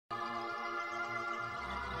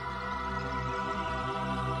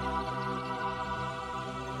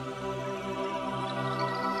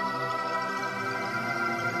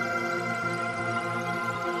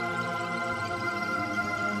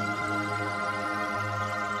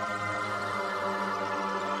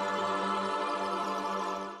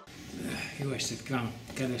estét kívánok,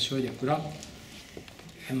 kedves hölgyek, urak!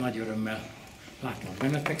 Nagy örömmel látlak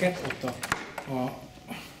benneteket. Ott a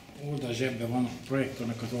oldalzsebben van, a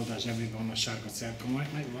projektornak az oldalzsebében van a sárga cerkomány,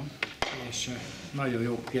 megvan, és nagyon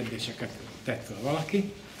jó kérdéseket tett fel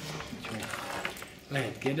valaki, úgyhogy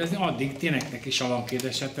lehet kérdezni. Addig ti nektek is van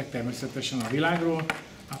kérdésetek természetesen a világról,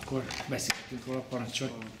 akkor beszélhetünk róla,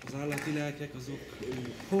 parancsolj. Az állati lelkek azok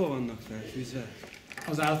hova vannak felfűzve?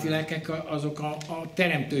 Az állati lelkek azok a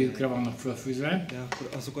teremtőjükre vannak felfűzve. De akkor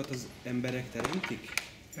azokat az emberek teremtik?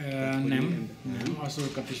 Nem,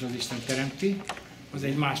 azokat is az Isten teremti. Az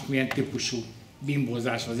egy másmilyen típusú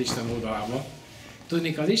bimbózás az Isten oldalába.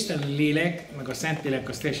 Tudnék, az Isten lélek, meg a Szentlélek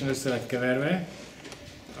az teljesen össze lett keverve.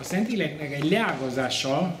 A Szentléleknek egy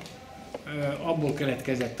leágazással abból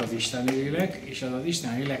keletkezett az Isten lélek, és az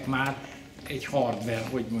Isten lélek már egy hardware,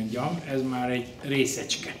 hogy mondjam, ez már egy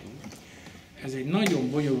részecske. Ez egy nagyon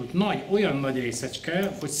bonyolult, olyan nagy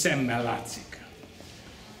részecske, hogy szemmel látszik.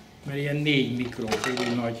 Mert ilyen 4 mikron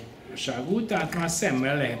körül nagyságú, tehát már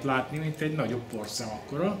szemmel lehet látni, mint egy nagyobb porszem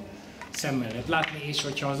akkora. Szemmel lehet látni, és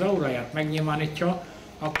hogyha az auráját megnyilvánítja,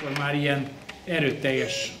 akkor már ilyen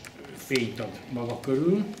erőteljes fényt ad maga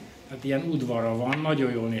körül. Tehát ilyen udvara van,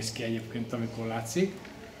 nagyon jól néz ki egyébként, amikor látszik.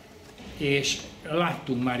 És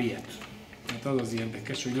láttunk már ilyet. Tehát az az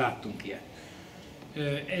érdekes, hogy láttunk ilyet.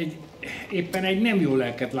 Éppen egy nem jó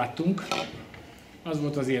lelket láttunk. Az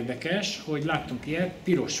volt az érdekes, hogy láttunk ilyet,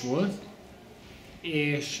 piros volt,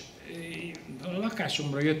 és a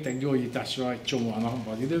lakásomra jöttek gyógyításra egy csomóan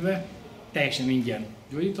abban az időben, teljesen ingyen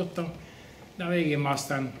gyógyítottam, de a végén már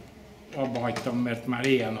aztán abba hagytam, mert már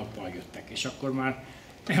éjjel-nappal jöttek, és akkor már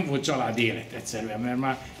nem volt családi élet egyszerűen, mert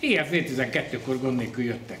már éjjel fél 12-kor gond nélkül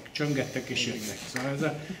jöttek, csöngettek és jöttek. Szóval ez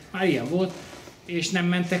már ilyen volt, és nem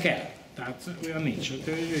mentek el. Tehát olyan nincs, hogy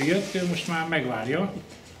ő jött, ő most már megvárja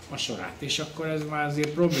a sorát, és akkor ez már azért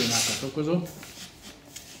problémákat okozott.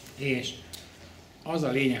 És az a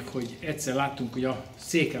lényeg, hogy egyszer láttunk, hogy a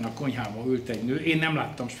széken a konyhában ült egy nő, én nem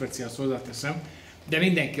láttam speciális, hozzáteszem, de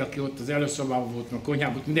mindenki, aki ott az előszobában volt, a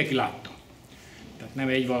konyhában volt, mindenki látta. Tehát nem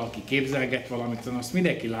egy valaki képzelget valamit, hanem azt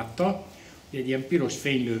mindenki látta, hogy egy ilyen piros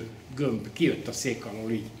fénylő gömb kijött a szék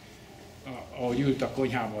alól így, ahogy ült a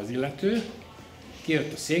konyhában az illető,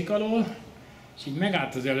 kijött a szék alól, és így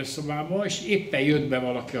megállt az előszobába, és éppen jött be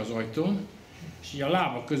valaki az ajtón, és így a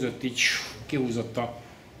lába között így kihúzott a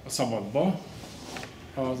szabadba,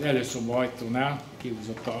 az előszoba ajtónál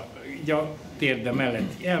kihúzott, így a térde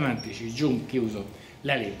mellett elment, és így dzsum, kihúzott,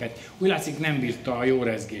 lelépett. Úgy látszik, nem bírta a jó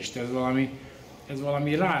rezgést, ez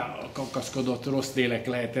valami rákakaszkodott rossz lélek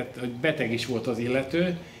lehetett, hogy beteg is volt az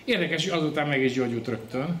illető. Érdekes, hogy azután meg is gyógyult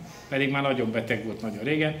rögtön, pedig már nagyon beteg volt nagyon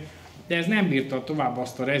régen. De ez nem bírta tovább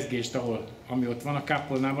azt a rezgést, ami ott van a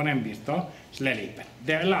kápolnában, nem bírta, és lelépett.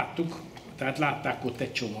 De láttuk, tehát látták ott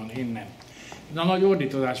egy csomóan, én nem. De a nagy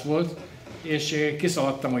ordítozás volt, és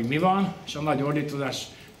kiszaladtam, hogy mi van, és a nagy ordítozás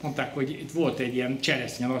mondták, hogy itt volt egy ilyen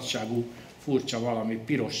cseresznye nagyságú, furcsa valami,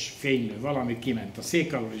 piros, fénylő valami, kiment a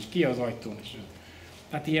szék alól, és ki az ajtón. És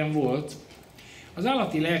tehát ilyen volt. Az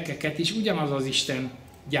állati lelkeket is ugyanaz az Isten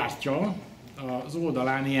gyártja, az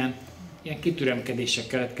oldalán ilyen kitüremkedések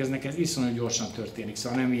keletkeznek, ez iszonyú gyorsan történik,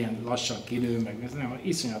 szóval nem ilyen lassan kinő, meg ez nem,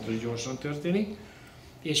 iszonyatos gyorsan történik,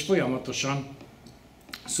 és folyamatosan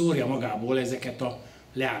szórja magából ezeket a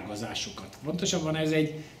leágazásokat. Pontosabban ez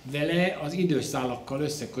egy vele az időszálakkal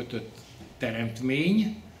összekötött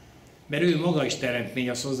teremtmény, mert ő maga is teremtmény,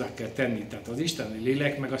 azt hozzá kell tenni, tehát az isteni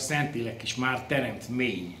lélek, meg a Szentlélek is már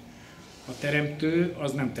teremtmény. A teremtő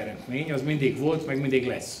az nem teremtmény, az mindig volt, meg mindig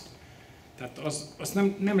lesz. Tehát azt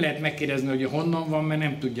nem lehet megkérdezni, hogy honnan van, mert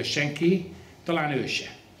nem tudja senki, talán ő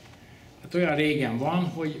se. Tehát olyan régen van,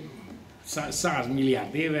 hogy 100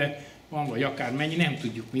 milliárd éve van, vagy akármennyi, nem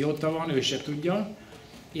tudjuk mióta van, ő se tudja,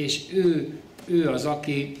 és ő az,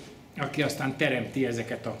 aki aztán teremti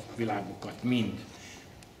ezeket a világokat, mind.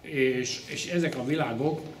 És ezek a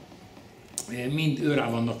világok mind őrá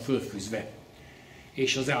vannak fölfűzve,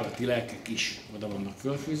 és az állati lelkek is oda vannak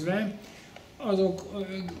fölfűzve. Azok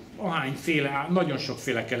ahányféle, nagyon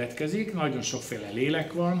sokféle keletkezik, nagyon sokféle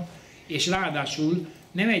lélek van, és ráadásul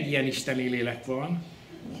nem egy ilyen isteni lélek van,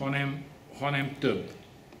 hanem több.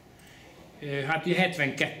 Hát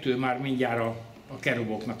 72 már mindjárt a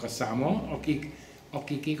keruboknak a száma,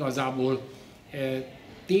 akik igazából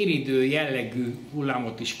téridő jellegű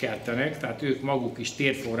hullámot is keltenek, tehát ők maguk is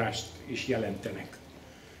térforrást is jelentenek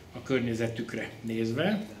a környezetükre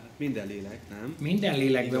nézve. Minden lélek, nem? Minden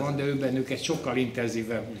lélekben van, de ő bennük egy sokkal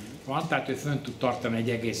intenzívebb van, tehát ő fönn tud tartani egy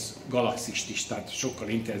egész galaxist is, tehát sokkal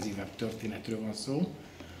intenzívebb történetről van szó.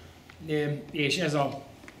 És ez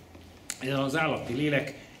az állati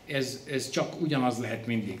lélek ez csak ugyanaz lehet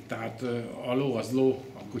mindig. Tehát a ló az ló,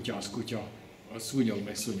 a kutya az kutya, a szúnyog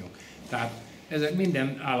meg szúnyog. Tehát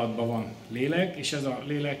minden állatban van lélek, és ez a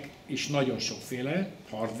lélek is nagyon sokféle,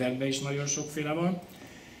 hardverben is nagyon sokféle van,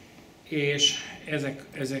 és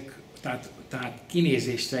ezek tehát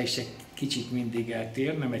kinézésre is egy kicsit mindig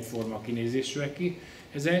eltér, nem egyforma kinézésűek ki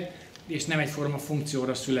ezek, és nem egyforma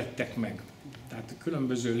funkcióra születtek meg. Tehát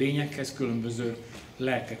különböző lényekhez különböző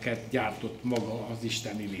lelkeket gyártott maga az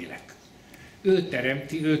isteni lélek. Ő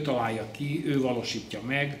teremti, ő találja ki, ő valósítja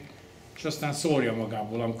meg, és aztán szórja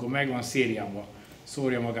magából, amikor megvan szériában,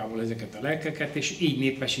 szórja magából ezeket a lelkeket, és így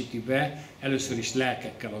népesíti be először is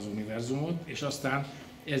lelkekkel az univerzumot, és aztán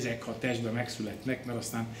ezek, ha testben megszületnek, mert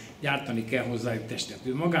aztán gyártani kell hozzájuk testet.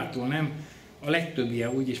 Ő magától nem, a legtöbbje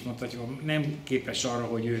úgy is mondhatja, nem képes arra,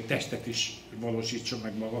 hogy ő testet is valósítson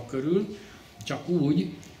meg maga körül, csak úgy,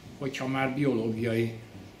 hogyha már biológiai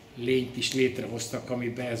lényt is létrehoztak,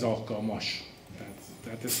 amiben ez alkalmas.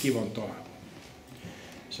 Tehát ez ki van találva.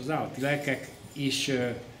 És az állati lelkek is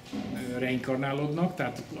reinkarnálódnak,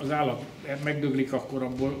 tehát az állat megdöglik, akkor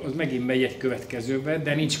abból az megint megy egy következőbe,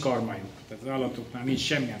 de nincs karmájuk. Tehát az állatoknál nincs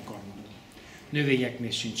semmilyen karma. Növényeknél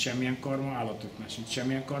sincs semmilyen karma, állatoknál sincs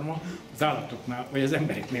semmilyen karma, az állatoknál, vagy az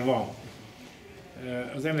embereknél van.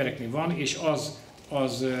 Az embereknél van, és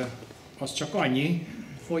az csak annyi,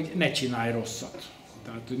 hogy ne csinálj rosszat.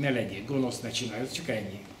 Tehát, hogy ne legyél gonosz, ne csinálj, csak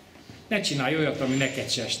ennyi. Ne csinálj olyat, ami neked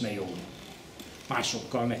se esne jól.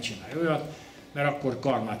 Másokkal ne csinálj olyat, mert akkor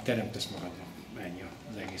karmát teremtesz magadnak. Ennyi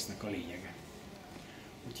az egésznek a lényege.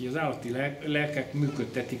 Úgyhogy az állati lelkek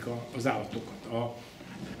működtetik az állatokat.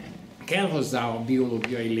 Kell hozzá a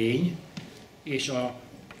biológiai lény, és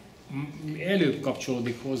előbb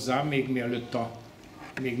kapcsolódik hozzá, még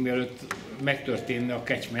mielőtt megtörténne a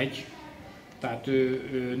kecsmegy. Tehát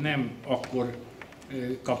ő nem akkor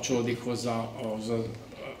kapcsolódik hozzá az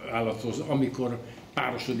állathoz, amikor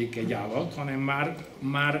párosodik egy állat, hanem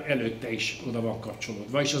már előtte is oda van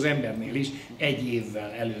kapcsolódva. És az embernél is egy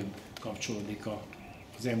évvel előbb kapcsolódik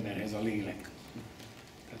az emberhez a lélek.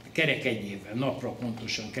 Tehát kerek egy évvel, napra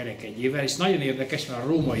pontosan kerek egy évvel, és nagyon érdekes, mert a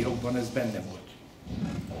római jogban ez benne volt.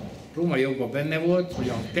 A római jogban benne volt,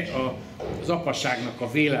 hogy az apaságnak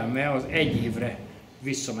a vélelme az egy évre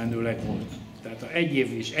visszamenőleg volt. Tehát ha egy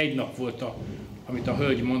év és egy nap volt, amit a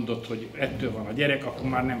hölgy mondott, hogy ettől van a gyerek, akkor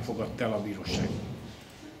már nem fogadta el a bíróság.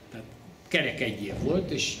 Tehát kerek egy év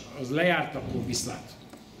volt, és az lejárt, akkor viszlát.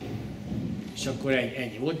 És akkor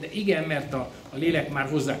ennyi volt. De igen, mert a lélek már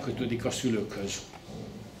hozzákötődik a szülőkhöz.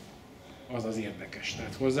 Az az érdekes.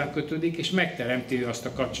 Tehát hozzákötődik, és megteremti azt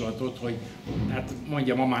a kapcsolatot, hogy hát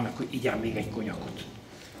mondja mamának, hogy igyál még egy konyakot.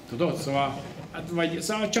 Tudod? Szóval,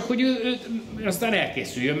 szóval csak hogy ő aztán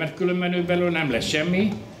elkészüljön, mert különben ő belőle nem lesz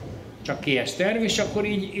semmi, csak kész terv, és akkor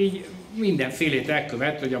így mindenfélét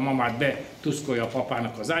elkövet, hogy a mamát betuszkolja a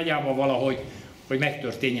papának az ágyába valahogy, hogy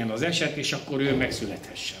megtörténjen az eset, és akkor ő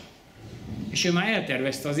megszülethessen. És ő már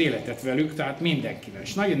eltervezte az életet velük, tehát mindenkivel.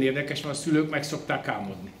 És nagyon érdekes, mert a szülők meg szokták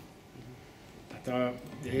álmodni. Tehát a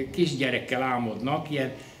kisgyerekkel álmodnak,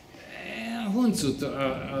 ilyen huncut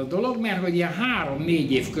a dolog, mert hogy ilyen 3-4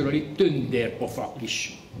 év körüli tündérpofa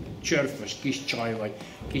kis csörfös kis csaj, vagy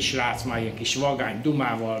kis rác, már ilyen kis vagány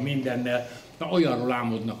dumával, mindennel, na olyanról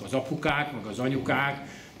álmodnak az apukák, meg az anyukák,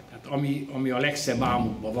 tehát ami a legszebb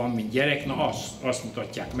álmukban van, mint gyerek, na azt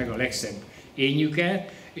mutatják meg a legszebb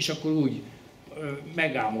ényüket, és akkor úgy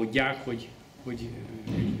megálmodják, hogy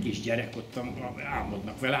egy kis gyerek ott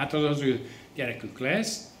álmodnak vele, hát az ő gyerekük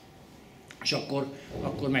lesz, és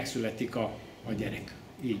akkor megszületik a gyerek.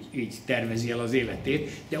 Így tervezi el az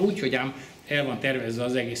életét, de úgy, hogy ám el van tervezve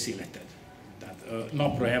az egész életed. Tehát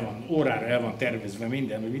napra el van, órára el van tervezve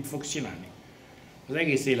minden, hogy mit fogsz csinálni. Az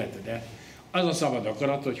egész életed. Az a szabad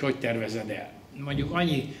akarat, hogy tervezed el. Mondjuk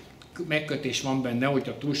annyi megkötés van benne,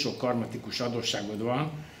 hogyha túl sok karmatikus adósságod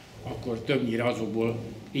van, akkor többnyire azokból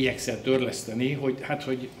igyekszel törleszteni,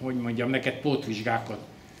 hogy mondjam, neked pótvizsgákat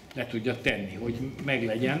le tudja tenni, hogy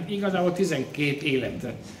meglegyen. Igazából 12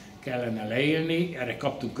 életet kellene leélni, erre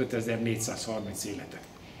kaptunk 5430 életet.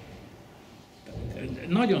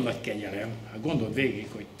 Nagyon nagy kegyelem, gondold végig,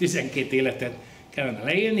 hogy 12 életet kellene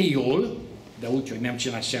leélni jól, de úgy, hogy nem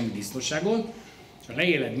csinálsz semmi disznóságot, és ha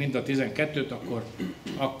leéled mind a 12-t,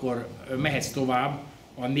 akkor mehetsz tovább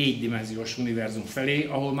a 4-dimenziós univerzum felé,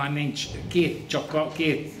 ahol már nincs csak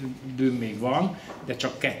két bűn még van, de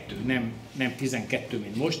csak 2, nem 12,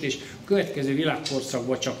 mint most, és a következő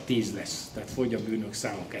világkorszakban csak 10 lesz, tehát fogy a bűnök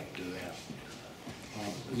száma 2-vel.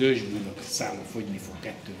 Az ősbűnök száma fogyni fog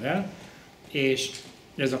 2-vel, és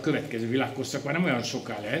ez a következő világkorszakban nem olyan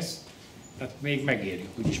soká lesz, tehát még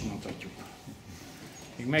megérjük, úgy is mondhatjuk.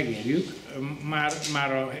 még megérjük,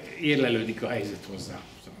 már érlelődik a helyzet hozzá.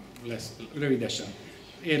 Lesz, rövidesen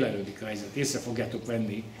érlelődik a helyzet, észre fogjátok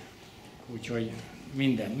venni, úgyhogy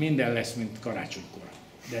minden lesz, mint karácsonykor,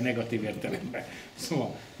 de negatív értelemben.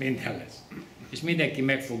 Szóval minden lesz. És mindenki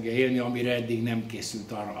meg fogja élni, amire eddig nem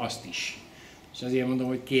készült arra, azt is. És azért mondom,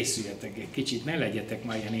 hogy készüljetek egy kicsit, ne legyetek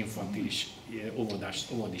már ilyen infantilis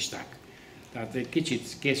óvodisták. Tehát egy kicsit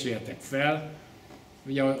készüljetek fel.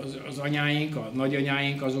 Ugye az anyáink, a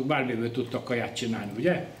nagyanyáink, azok bármiből tudtak kaját csinálni,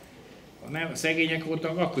 ugye? Ha szegények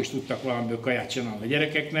voltak, akkor is tudtak valamiből kaját csinálni a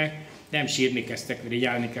gyerekeknek, nem sírni kezdtek,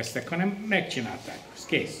 rigyálni kezdtek, hanem megcsinálták, ez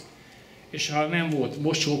kész. És ha nem volt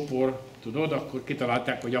mosópor, tudod, akkor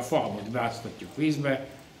kitalálták, hogy a falmat beáztatjuk vízbe,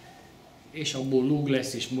 és abból lúg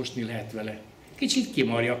lesz, és mosni lehet vele. Kicsit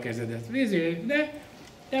kimarja a kezedet,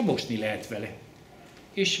 de mosni lehet vele.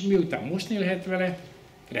 És miután mosni lehet vele,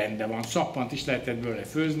 rendben van, szappant is lehetett belőle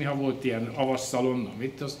főzni, ha volt ilyen avasszalon,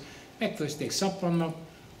 amit az, megfőzték szappannak,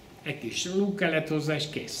 egy kis lúg kellett hozzá, és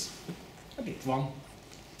kész. Hát itt van.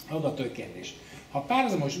 Hallgatói kérdés. Ha a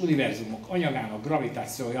párhuzamos univerzumok anyagának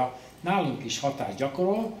gravitációja nálunk is hatást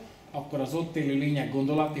gyakorol, akkor az ott élő lények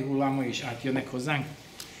gondolati hullámai is átjönnek hozzánk?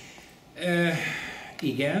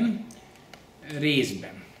 Igen,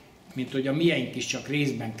 részben. Mint hogy a miénk is csak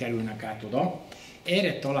részben kerülnek át oda.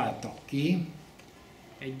 Erre találtak ki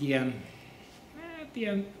egy ilyen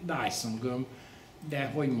Dyson gömb,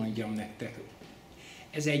 de hogy mondjam nektek,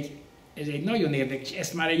 ez egy nagyon érdekes,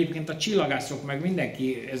 ezt már egyébként a csillagászok, meg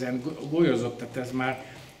mindenki ezen golyozott, tehát ez már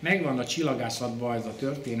megvan a csillagászatban ez a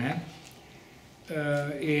történet,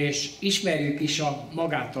 és ismerjük is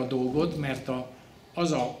magát a dolgot, mert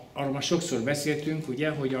arról már sokszor beszéltünk, ugye,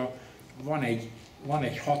 hogy van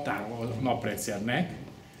egy határ a naprendszernek,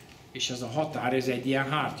 és ez a határ, ez egy ilyen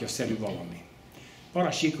hártyaszerű valami.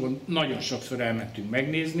 Parasíkon nagyon sokszor elmentünk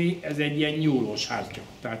megnézni, ez egy ilyen nyúlós hártya,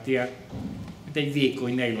 tehát ilyen, mint egy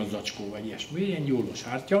vékony nejlonzacskó vagy ilyesmi, ilyen nyúlós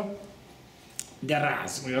hártya, de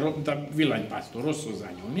ráz, olyan, mint a villanypásztor, rossz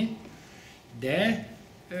hozzányúlni, de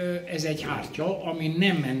ez egy hártya, ami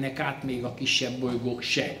nem mennek át még a kisebb bolygók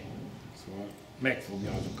se. Szóval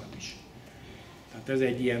megfogja azokat is. Tehát ez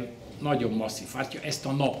egy ilyen nagyon masszív hártya, ezt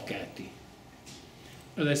a nap kelti.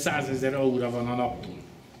 Ez 100 000 aura van a naptól.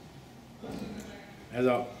 Ez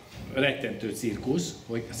a rettentő cirkusz,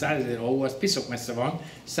 hogy 100 000 aura, az piszok messze van,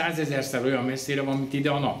 100 000-szer olyan messzire van, mint ide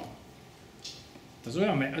a nap.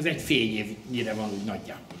 Az egy fényévnyire van úgy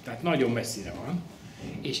nagyjából, tehát nagyon messzire van.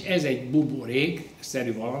 És ez egy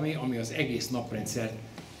buborék-szerű valami, ami az egész naprendszert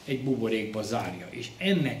egy buborékba zárja. És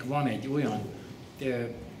ennek van egy olyan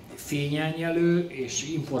fényelnyelő és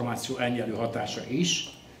információ elnyelő hatása is,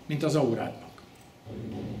 mint az aurádnak.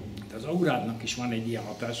 De az aurádnak is van egy ilyen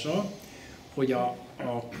hatása, hogy a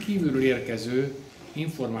kívülről érkező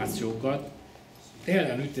információkat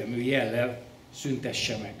ellenütemű jellel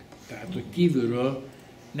szüntesse meg. Tehát, hogy kívülről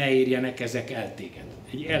ne érjenek ezek el téged.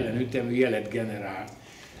 Egy ellenütemű jelet generál.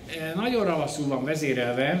 Nagyon ravaszul van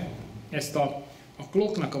vezérelve, ezt a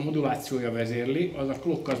clocknak a modulációja vezérli, az a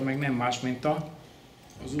clock az meg nem más, mint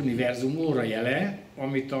az univerzum órajele,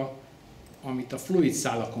 amit a fluid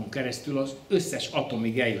szálakon keresztül az összes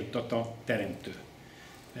atomig eljuttat a teremtő.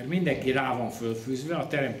 Mert mindenki rá van fölfűzve, a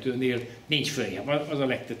teremtőnél nincs följebb, az a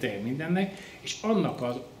legteteje mindennek, és annak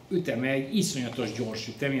az üteme egy iszonyatos gyors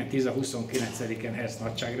ütem, ilyen 10-29-en Hertz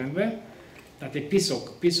nagyságrendben, tehát egy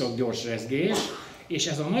piszok gyors rezgés, és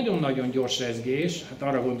ez a nagyon-nagyon gyors rezgés, hát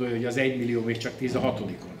arra gondolja, hogy az 1 millió még csak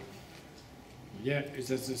 16-on. Ugye,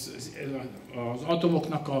 az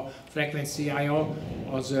atomoknak a frekvenciája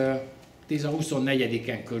az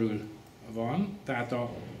 10-24-en körül van, tehát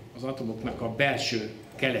az atomoknak a belső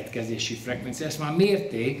keletkezési frekvencia, ezt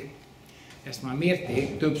már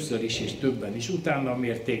mérték többször is és többen is, utána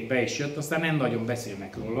mérték be és jött, aztán nem nagyon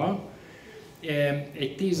beszélnek róla.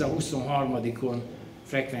 Egy 10-23-on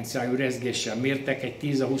frekvenciájú rezgéssel mértek, egy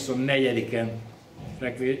 10-24-en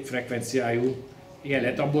frekvenciájú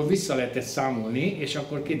jelet, abból vissza lehetett számolni, és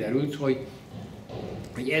akkor kiderült,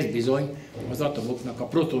 hogy ez bizony az atomoknak, a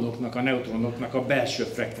protonoknak, a neutronoknak a belső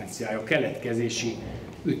frekvenciája, keletkezési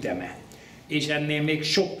üteme. És ennél még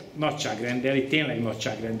sok nagyságrendel, itt tényleg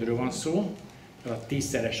nagyságrendről van szó, a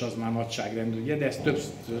 10-szeres az már nagyságrend, ugye, de ez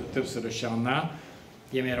többszöröse annál,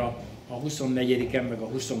 ugye, mert a 24-en meg a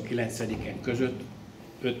 29-en között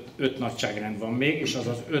 5 nagyságrend van még, és az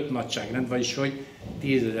 5 nagyságrend, vagyis hogy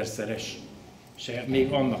 10 000-szeres,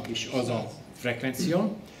 még annak is az a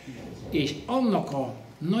frekvencia, és annak a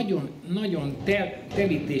nagyon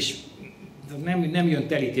telítés, nem jön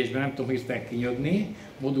telítésbe, nem tudom hirtelen kinyögni,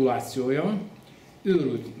 modulációja,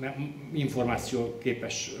 őrült információ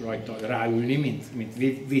képes rajta ráülni, mint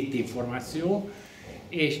vitt információ,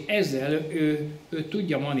 és ezzel ő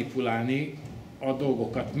tudja manipulálni a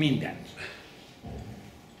dolgokat, mindent.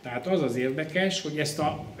 Tehát az az érdekes, hogy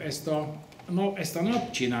ezt a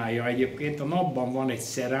nap csinálja egyébként, a napban van egy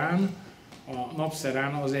szerán, a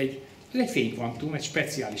napszerán az egy fénykvantum, egy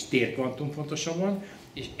speciális térkvantum pontosabban,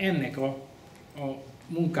 és ennek a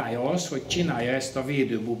munkája az, hogy csinálja ezt a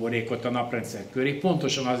védőbuborékot a naprendszer köré,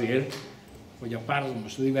 pontosan azért, hogy a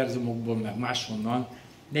párhuzamos univerzumokból, meg máshonnan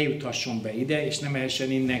ne juthasson be ide, és nem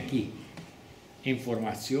ehessen innen ki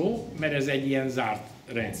információ, mert ez egy ilyen zárt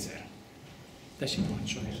rendszer. Tessék,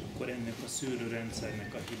 mondson. És akkor ennek a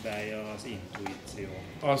szűrőrendszernek a hibája az intuíció.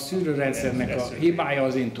 A szűrőrendszernek a hibája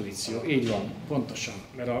az intuíció, így van, pontosan,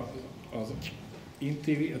 mert az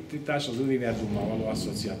intuitivitás az univerzummal való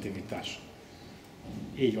asszociativitás.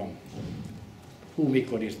 Így van.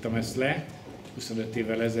 Mikor írtam ezt le? 25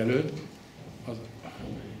 évvel ezelőtt.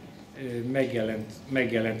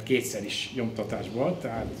 Megjelent kétszer is nyomtatásban,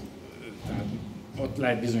 tehát ott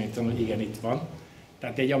lehet bizonyítani, hogy igen, itt van.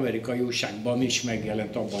 Tehát egy amerikai újságban is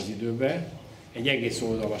megjelent abban az időben, egy egész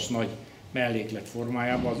oldalas nagy melléklet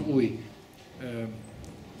formájában az új,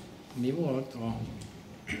 mi volt?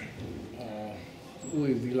 Az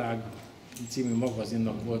Új Világ című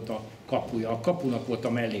magazinnak volt a kapuja, a kapunak volt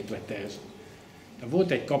a melléklete ez. Tehát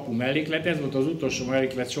volt egy kapu melléklet, ez volt az utolsó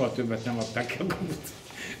melléklet, soha többet nem adták el a kaput.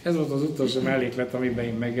 Ez volt az utolsó melléklet, amiben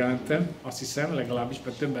én megjelentem, azt hiszem, legalábbis,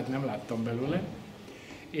 mert többet nem láttam belőle.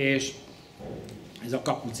 És ez a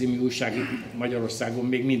Kapu című újság Magyarországon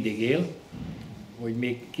még mindig él, hogy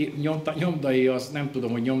még nyomdai, azt nem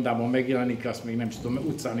tudom, hogy nyomdában megjelenik, azt még nem tudom, mert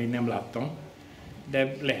utcán így nem láttam,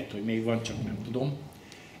 de lehet, hogy még van, csak nem tudom.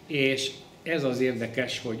 És ez az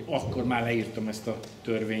érdekes, hogy akkor már leírtam ezt a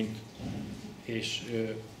törvényt, és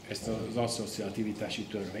ezt az asszociativitási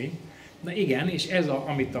törvényt. Na igen, és ez,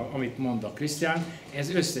 amit mond a Krisztián,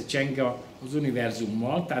 ez összecseng az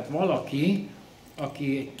univerzummal, tehát valaki,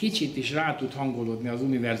 aki egy kicsit is rá tud hangolódni az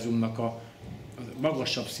univerzumnak a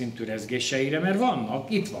magasabb szintű rezgéseire, mert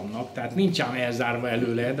vannak, itt vannak, tehát nincs ám elzárva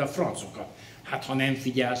előle, de a francokat. Hát ha nem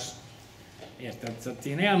figyelsz, érted? Tehát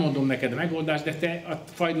én elmondom neked a megoldást, de te a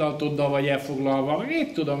fagylaltoddal vagy elfoglalva, vagy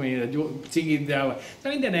én tudom én, egy cigiddel, de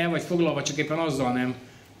minden el vagy foglalva, csak éppen azzal nem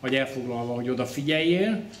vagy elfoglalva, hogy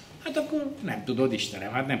odafigyeljél, hát akkor nem tudod,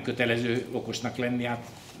 Istenem, hát nem kötelező okosnak lenni, hát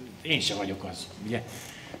én se vagyok az, ugye?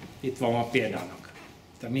 Itt van a példának.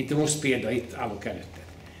 Tehát mint rossz példa, itt állok előtted.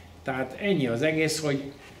 Tehát ennyi az egész,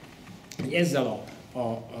 hogy ezzel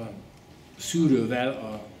a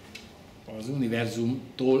szűrővel az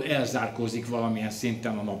univerzumtól elzárkózik valamilyen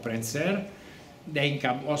szinten a naprendszer, de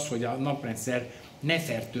inkább az, hogy a naprendszer ne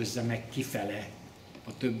fertőzze meg kifele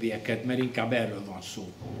a többieket, mert inkább erről van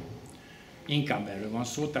szó. Inkább erről van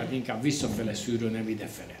szó, tehát inkább visszafele szűrő, nem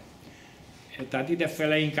idefele. Tehát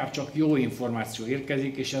idefele inkább csak jó információ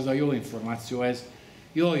érkezik, és ez a jó információ, ez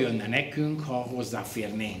jól jönne nekünk, ha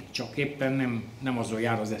hozzáférnénk, csak éppen nem azon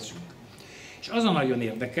jár az eszünk. És az a nagyon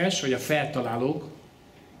érdekes, hogy a feltalálók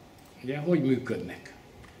ugye, hogy működnek.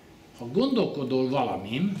 Ha gondolkodol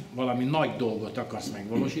valami nagy dolgot akarsz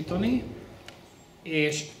megvalósítani,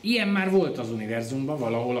 és ilyen már volt az univerzumban,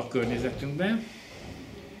 valahol a környezetünkben,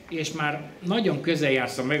 és már nagyon közel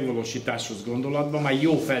jársz a megvalósításhoz gondolatban, már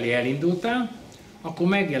jó felé elindultál, akkor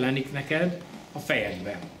megjelenik neked a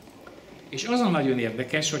fejedbe. És az a nagyon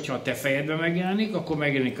érdekes, hogyha a te fejedbe megjelenik, akkor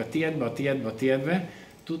megjelenik a tiedbe, a tiedbe, a tiedbe.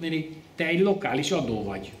 Tudni, te egy lokális adó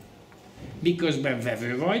vagy. Miközben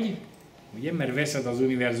vevő vagy, ugye, mert veszed az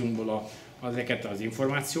univerzumból ezeket az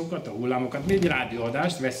információkat, a hullámokat, egy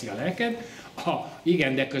rádióadást veszi a lelked.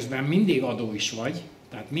 Igen, de közben mindig adó is vagy,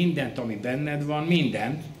 tehát mindent, ami benned van,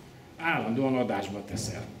 mindent állandóan adásba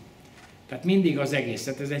teszel. Tehát mindig az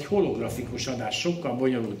egészet, ez egy holografikus adás, sokkal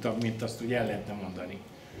bonyolultabb, mint azt úgy el lehetne mondani.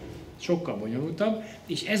 Sokkal bonyolultabb,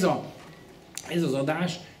 és ez az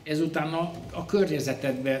adás, ezután a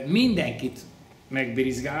környezetedben mindenkit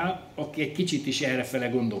megbirizgál, aki egy kicsit is errefele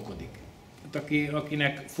gondolkodik. Hát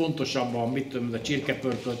akinek fontosabb mit tudom, a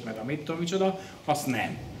csirkepörkölt, meg a mit tudom micsoda, azt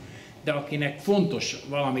nem. De akinek fontos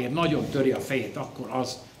valamiért nagyon töri a fejét, akkor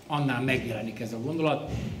annál megjelenik ez a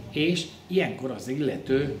gondolat, és ilyenkor az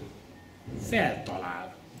illető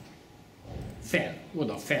feltalál.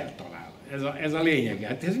 Oda feltalál. Ez a lényeg.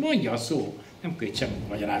 Hát ez mondja a szó. Nem kell semmit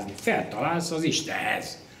magyarázni. Feltalálsz az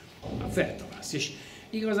Istenhez. Feltalálsz. És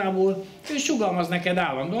igazából ő sugalmaz neked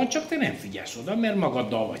állandóan, csak te nem figyelsz oda, mert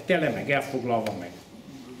magaddal vagy tele, meg elfoglalva, meg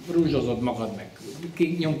rúzsozod magad, meg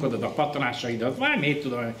nyomkodod a pattanásaidat, vagy mit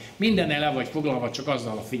tudom, minden el vagy foglalva, csak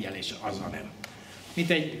azzal a figyelés, azzal nem. Mint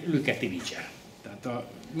egy lüketi vicser. Tehát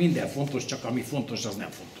minden fontos, csak ami fontos, az nem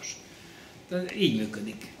fontos. Tehát így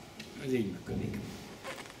működik. Ez így működik.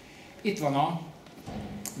 Itt van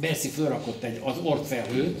Berci fölrakott az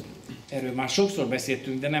orrfelhőt, erről már sokszor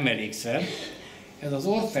beszéltünk, de nem elégszer. Ez az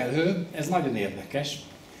orrfelhő, ez nagyon érdekes.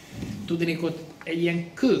 Tudnék, ott egy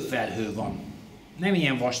ilyen kőfelhő van. Nem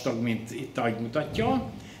ilyen vastag, mint itt ahogy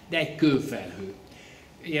mutatja, de egy kőfelhő.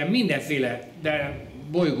 Ilyen mindenféle, de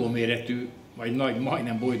bolygóméretű, vagy nagy,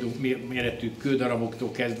 majdnem bolygóméretű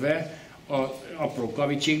kődaraboktól kezdve az apró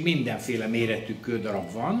kavicsig mindenféle méretű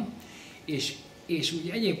kődarab van. És úgy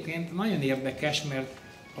egyébként nagyon érdekes, mert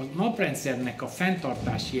a naprendszernek a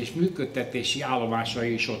fenntartási és működtetési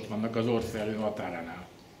állomásai is ott vannak az orrfelhő határánál.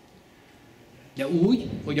 De úgy,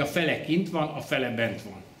 hogy a fele kint van, a fele bent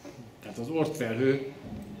van. Tehát az orrfelhő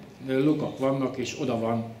lukak vannak, és oda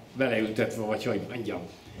van beleültetve, vagy hogy mondjam.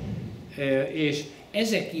 És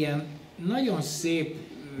ezek ilyen nagyon szép,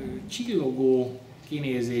 csillogó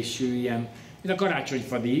kinézésű, ilyen, mint a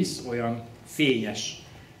karácsonyfa dísz, olyan fényes,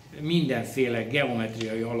 mindenféle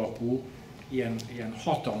geometriai alapú, ilyen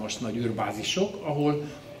hatalmas nagy űrbázisok, ahol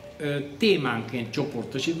témánként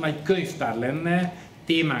csoportosítva, egy könyvtár lenne,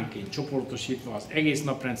 témánként csoportosítva az egész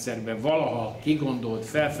naprendszerben valaha kigondolt,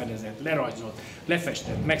 felfedezett, lerajzolt,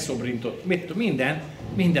 lefestett, megszobrintott,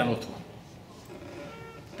 minden ott van.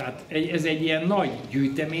 Tehát ez egy ilyen nagy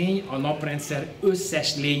gyűjtemény a naprendszer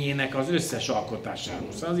összes lényének az összes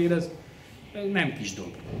alkotásáról. Szóval azért ez nem kis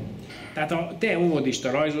dolog. Tehát a te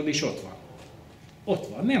óvodista rajzod is ott van. Ott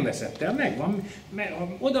van, nem veszed el, megvan.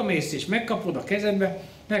 Oda mész és megkapod a kezedbe,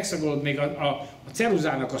 megszagolod még a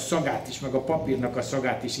ceruzának a szagát is, meg a papírnak a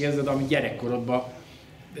szagát is érzed, ami gyerekkorodban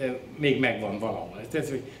még megvan valahol. Tehát,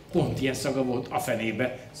 hogy pont ilyen szaga volt a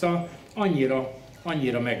fenébe. Szóval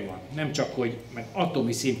annyira megvan. Nem csak, hogy meg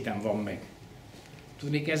atomi szinten van meg.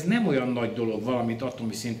 Tudnék, ez nem olyan nagy dolog valamit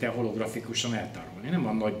atomi szinten holografikusan eltárolni. Nem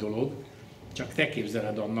olyan nagy dolog, csak te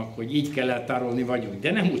képzeled annak, hogy így kell eltárolni, vagy úgy,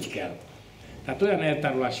 de nem úgy kell. Tehát olyan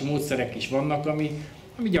eltárolási módszerek is vannak, ami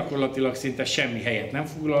gyakorlatilag szinte semmi helyet nem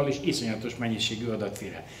foglal, és iszonyatos mennyiségű adat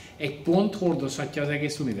fér el. Egy pont hordozhatja az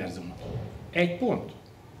egész univerzumot. Egy pont.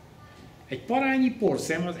 Egy parányi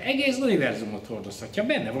porszem az egész univerzumot hordozhatja.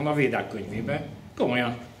 Benne van a Védák könyvében.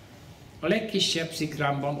 Komolyan. A legkisebb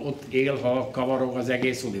szikrámban ott él, ha kavarog az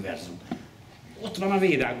egész univerzum. Ott van a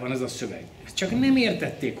Védákban ez a szöveg. Csak nem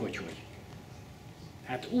értették, hogy.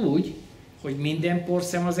 Hát úgy, hogy minden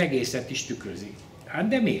porszem az egészet is tükrözik. Hát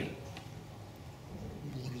de miért?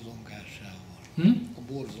 A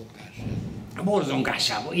borzongásával. A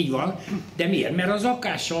borzongásával, így van. De miért? Mert az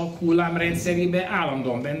akásság hullámrendszerében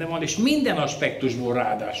állandóan benne van, és minden aspektusból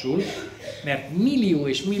ráadásul, mert millió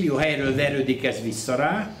és millió helyről verődik ez vissza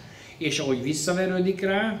rá, és ahogy visszaverődik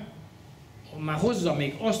rá, már hozza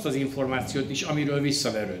még azt az információt is, amiről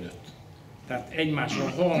visszaverődött. Tehát egymásra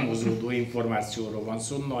halmozódó információról van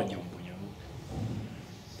szó, nagyon bonyolult.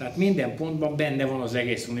 Tehát minden pontban benne van az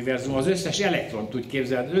egész univerzum, az összes elektron, úgy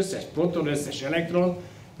képzeled, az összes proton, összes elektron,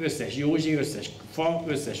 összes józsi, összes fa,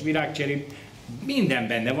 összes virágcserép, minden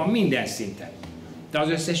benne van, minden szinten. De az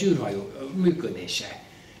összes űrhajó működése.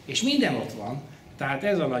 És minden ott van, tehát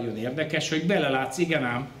ez a nagyon érdekes, hogy belelátsz, igen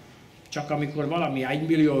ám, csak amikor valami 1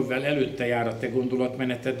 millió évvel előtte jár a te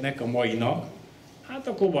gondolatmenetednek, a mainak, hát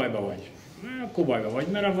akkor bajba vagy. Akkor bajba vagy,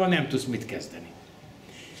 mert avval nem tudsz mit kezdeni.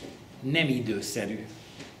 Nem időszerű.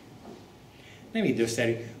 Nem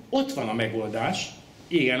időszerű. Ott van a megoldás,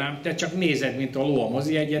 igen ám, te csak nézed, mint a ló a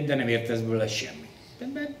mozijegyet, de nem értesz belőle semmi.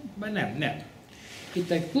 Nem. Itt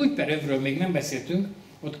egy Kuiper-övről még nem beszéltünk,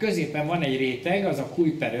 ott középen van egy réteg, az a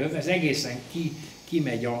Kuiper-öv, ez egészen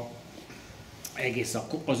kimegy egész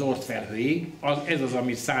az orrfelhőig, ez az,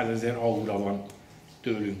 ami 100 000 aura van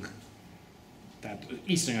tőlünk. Tehát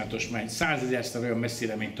iszonyatos megy, 100 000-szer olyan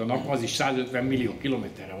messzire, mint a nap, az is 150 millió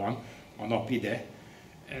kilométerre van a nap ide.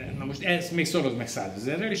 Na most ezt még szoroz meg 100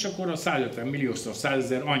 000-rel, és akkor a 150 milliószor 100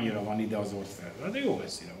 000 annyira van ide az orrfelhő. De jó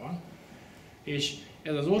messzire van. És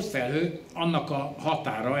ez az orrfelhő, annak a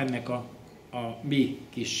határa, ennek a mi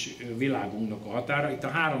kis világunknak a határa, itt a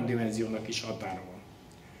 3 dimenziónak is határa van.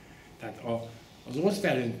 Tehát az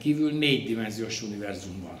orrfelhőn kívül 4 dimenziós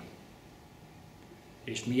univerzum van.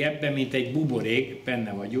 És mi ebben, mint egy buborék,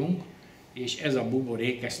 benne vagyunk, és ez a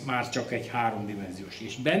buborék, ez már csak egy 3 dimenziós.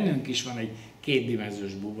 És bennünk is van egy 2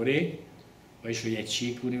 dimenziós buborék, vagyis hogy egy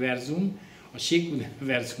sík univerzum. A sík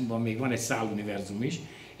univerzumban még van egy száluniverzum is,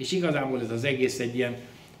 és igazából ez az egész egy ilyen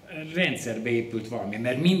rendszerbe épült valami,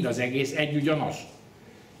 mert mind az egész egy ugyanaz.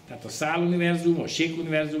 Tehát a száluniverzum, a sík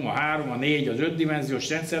univerzum, a 3, a 4, az 5 dimenziós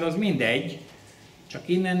rendszer, az mindegy. Csak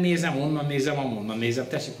innen nézem, onnan nézem, amonnan nézem.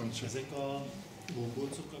 Tessék, pontosan. Ezek a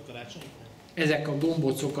gombócok a karácsonyfa? Ezek a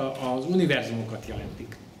gombócok az univerzumokat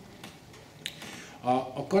jelentik.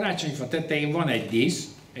 A karácsonyfa tetején van egy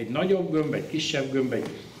dísz, egy nagyobb gömb, egy kisebb gömb, egy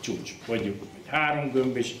csúcs, mondjuk 3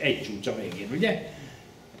 gömb és 1 csúcs a végén, ugye?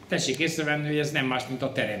 Tessék észrevenni, hogy ez nem más, mint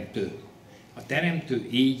a teremtő. A teremtő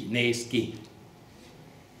így néz ki.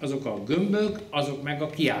 Azok a gömbök, azok meg a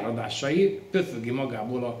kiáradásai, pöfögi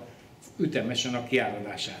magából ütemesen a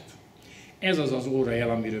kiáradását. Ez az az órajel,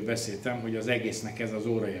 amiről beszéltem, hogy az egésznek ez az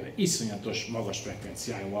órajel iszonyatos magas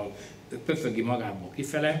frekvenciával pöfögi magából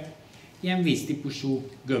kifele, ilyen víztípusú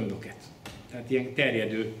gömböket. Tehát ilyen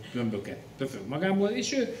terjedő gömböket pöfög magából,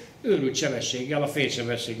 és ő őrült sebességgel, a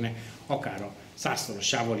félsebességnek akár a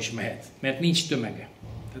 100-szorosával is mehet, mert nincs tömege.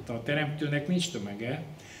 Tehát a teremtőnek nincs tömege,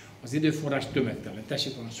 az időforrás tömegtelen.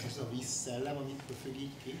 Tessék, Ez a vízszellem, amit pöfög így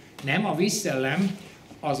ki? Nem, a vízszellem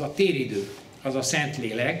az a téridő, az a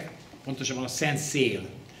Szentlélek, pontosabban a Szent Szél,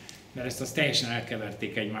 mert ezt azt teljesen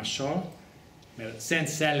elkeverték egymással, mert Szent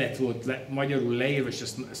Szellet volt magyarul leírva, és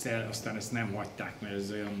aztán ezt nem hagyták, mert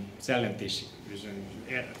ez olyan szellemtés.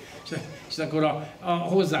 És akkor a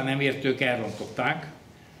hozzá nem értők elrontották,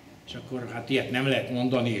 és akkor hát ilyet nem lehet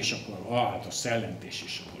mondani, és akkor hát a szellemtés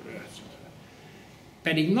is.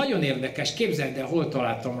 Pedig nagyon érdekes, képzeld el, hol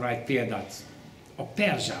találtam rá egy példát. A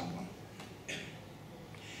Perzsában.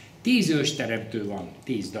 10 ősteremtő van,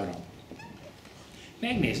 10 darab.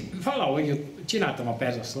 Megnézd, valahogy csináltam a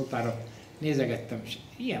perzsa szótárat, nézegettem, és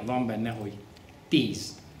ilyen van benne, hogy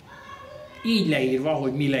 10. Így leírva,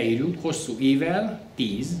 hogy mi leírjuk, hosszú ível,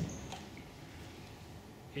 10.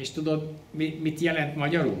 És tudod, mit jelent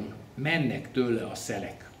magyarul? Mennek tőle a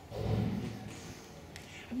szelek.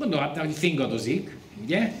 Hát gondolhatnám, hogy fingadozik,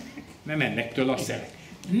 ugye? Mert mennek tőle a szelek.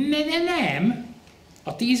 Nem!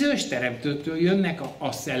 A 10 ősteremtőtől jönnek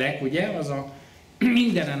a szelek, ugye? Az a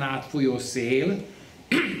mindenen átfújó szél,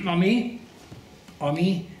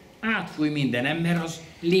 ami átfúj mindenem, mert az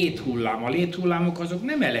léthullám. A léthullámok azok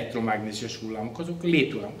nem elektromágneses hullámok, azok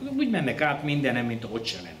léthullámok. Azok úgy mennek át mindenem, mint ahogy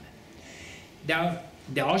se lenne.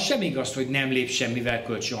 De az sem igaz, hogy nem lép semmivel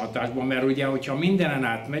kölcsönhatásba, mert ugye, hogyha mindenen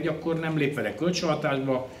átmegy, akkor nem lép vele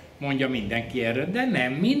kölcsönhatásba, mondja mindenki erre, de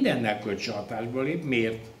nem, mindennel kölcsönhatásba lép.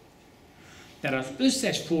 Miért? Tehát az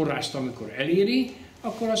összes forrást, amikor eléri,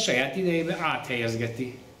 akkor a saját idejében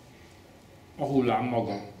áthelyezgeti a hullám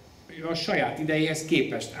maga. A saját idejéhez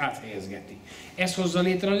képest áthelyezgeti. Ez hozza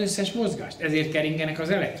létre az összes mozgást, ezért keringenek az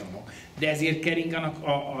elektronok, de ezért keringenek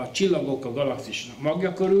a csillagok a galaxis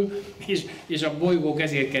magja körül, és a bolygók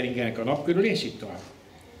ezért keringenek a nap körül, és itt tovább.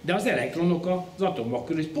 De az elektronok az atomok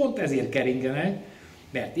körül is pont ezért keringenek,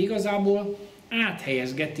 mert igazából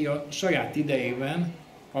áthelyezgeti a saját idejében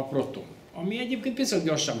a proton. Ami egyébként viszont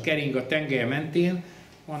gyorsan kering a tengelye mentén,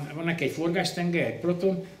 van neki egy forgástengely, egy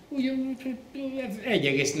proton, úgy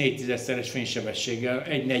 1,4-szeres fénysebességgel,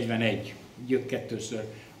 1,41, kettőször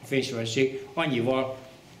a fénysebesség, annyival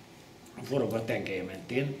forog a tengelye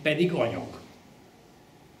mentén, pedig anyag.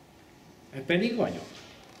 Pedig anyag.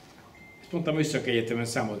 Ezt mondtam, Műszaki Egyetemen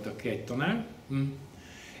számoltak ki egy tanár,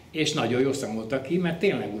 és nagyon jól számoltak ki, mert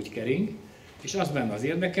tényleg úgy kering, és az benne az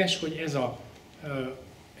érdekes, hogy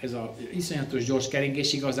ez a iszonyatos gyors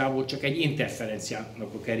keringés igazából csak egy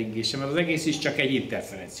interferenciának a keringése, mert az egész is csak egy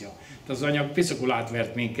interferencia. Tehát az anyag piszokul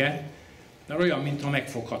átvert minket, de olyan, mintha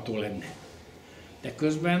megfogható lenne. De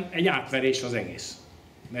közben egy átverés az egész.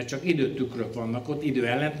 Mert csak időtükrök vannak ott,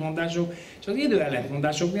 időellentmondások, és az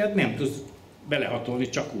időellentmondások miatt nem tudsz belehatolni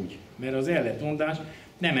csak úgy. Mert az ellentmondás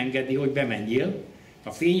nem engedi, hogy bemenjél,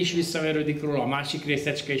 a fény is visszaverődik róla, a másik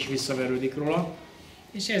részecske is visszaverődik róla,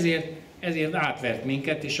 és ezért átvert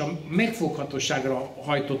minket, és a megfoghatóságra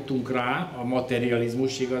hajtottunk rá, a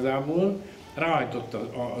materializmus igazából, ráhajtott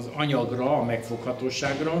az anyagra, a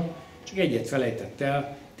megfoghatóságra, csak egyet felejtett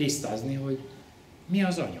el tisztázni, hogy mi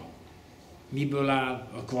az anyag. Miből áll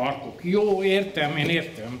a kvarkok? Jó, értem, én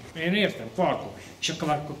értem, kvarkok. És a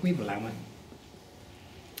kvarkok miből állnak?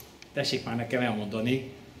 Tessék már nekem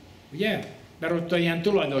elmondani, ugye? Mert ott ilyen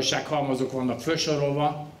tulajdonsághalmazok vannak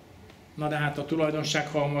felsorolva, na de hát a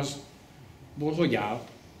tulajdonsághalmazból hogy áll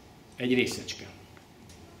egy részecske?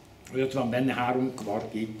 Hogy ott van benne 3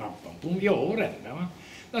 kvark, így pam, jó, rendben van.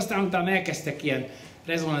 De aztán utána elkezdtek ilyen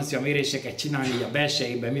rezonancia méréseket csinálni, hogy a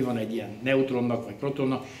belsejében mi van egy ilyen neutronnak vagy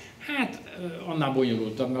protonnak. Hát annál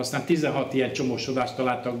bonyolultabb, mert aztán 16 ilyen csomosodást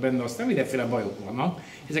találtak benne, aztán mindenféle bajok vannak.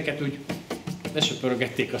 Ezeket úgy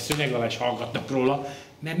lesöpörgették a szőnyeg alá és hallgattak róla,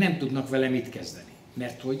 mert nem tudnak vele mit kezdeni.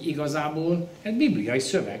 Mert hogy igazából ez bibliai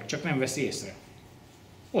szöveg, csak nem veszi észre.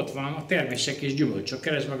 Ott van a termések és gyümölcsök,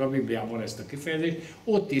 keresd meg a Bibliában ezt a kifejezést,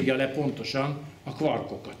 ott írja le pontosan a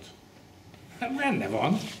kvarkokat. Hát benne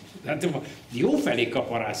van, hát jó felé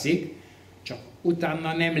kaparászik, csak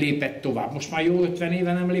utána nem lépett tovább. Most már jó 50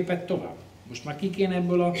 éve nem lépett tovább. Most már ki kéne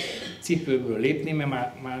ebből a cipőből lépni,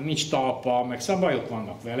 mert már nincs talpa, meg szabályok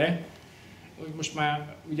vannak vele. hogy most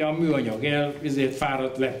már ugye a műanyag ezért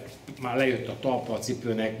fáradt le, már lejött a talpa a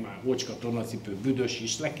cipőnek, már ocska tornacipő, büdös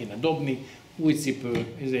is, le kéne dobni, új cipő,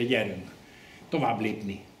 ezért gyerünk, tovább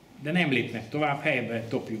lépni. De nem lépnek tovább, helyben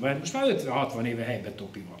topi van. Most már 50-60 éve helyben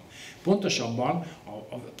topi van. Pontosabban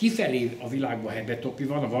kifelé a világban helyben topi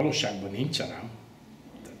van, a valóságban nincsen ám.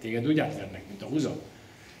 Tehát téged úgy átvernek, mint a húzat.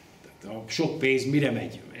 Tehát a sok pénz mire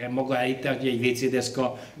megy? Maga elhitte, hogy egy WC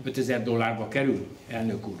deszka $5000 kerül,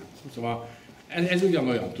 elnök úr. Szóval ez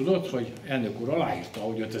ugyanolyan, tudod, hogy elnök úr aláírta,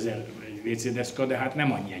 hogy 5000 egy WC deszka, de hát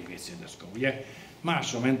nem annyi egy WC deszka, ugye?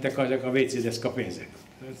 Másra mentek ezek a WC deszka pénzek.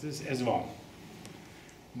 Ez van.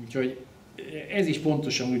 Úgyhogy ez is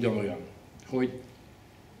pontosan ugyanolyan,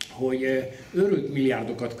 hogy őrült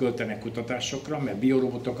milliárdokat költenek kutatásokra, mert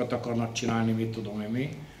biorobotokat akarnak csinálni, mit tudom én mi.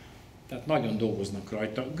 Tehát nagyon dolgoznak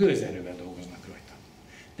rajta, gőzerővel dolgoznak rajta.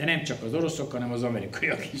 De nem csak az oroszok, hanem az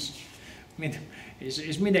amerikaiak is.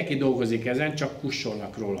 És mindenki dolgozik ezen, csak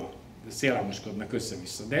kussolnak róla. Szélálmoskodnak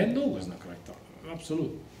össze-vissza. De dolgoznak rajta,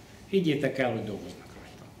 abszolút. Higgyétek el, hogy dolgoznak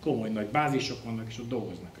rajta. Komoly nagy bázisok vannak, és ott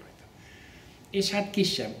dolgoznak rajta. És hát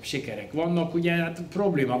kisebb sikerek vannak, ugye hát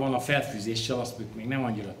probléma van a felfűzéssel, azt még nem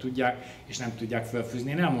annyira tudják, és nem tudják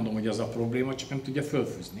felfűzni. Én elmondom, hogy az a probléma, csak nem tudja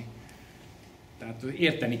felfűzni. Tehát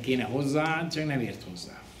érteni kéne hozzá, csak nem ért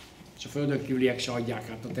hozzá. És a földön kívüliek se adják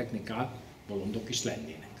át a technikát, bolondok is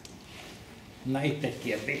lennének. Na itt egy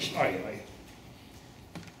kérdés, ajjaj.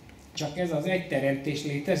 Csak ez az egy teremtés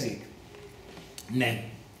létezik? Nem.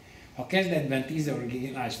 Ha kezdetben 10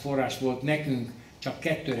 originális forrás volt, nekünk csak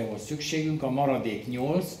 2-re volt szükségünk, a maradék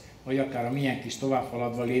 8, vagy akár a milyen kis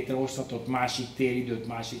továbbhaladva létrehozhatott másik téridőt,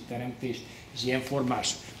 másik teremtést, és ilyen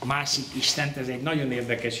formás másik Istent, ez egy nagyon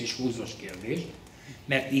érdekes és húzós kérdés,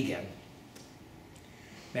 mert igen.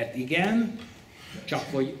 Mert igen, csak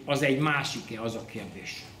hogy az egy másik-e az a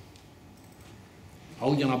kérdés. Ha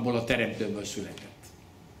ugyanabból a teremtőből született.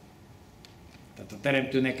 Tehát a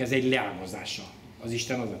teremtőnek ez egy leágazása. Az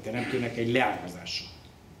Isten az a teremtőnek egy leágazása.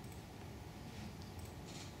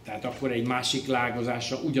 Tehát akkor egy másik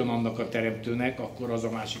leágazása ugyanannak a teremtőnek, akkor az a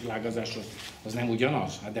másik leágazás az nem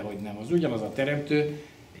ugyanaz? Hát dehogy nem, az ugyanaz a teremtő,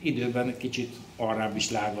 időben kicsit arrább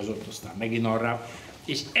is leágazott, aztán megint arrább.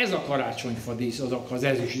 És ez a karácsonyfadísz, azok az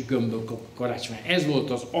ezüst gömbök a karácsony, ez volt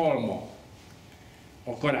az alma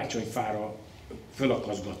a karácsonyfára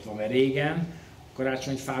fölakaszgatva, mert régen a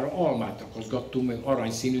karácsonyfára almát akaszgattunk, meg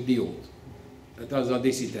aranyszínű diót. Tehát azzal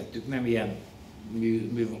díszítettük, nem ilyen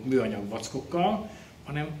műanyag vackokkal,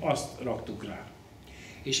 hanem azt raktuk rá.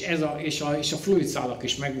 És a fluidszálak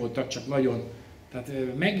is megvoltak, csak nagyon, tehát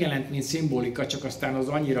megjelent, mint szimbolika, csak aztán az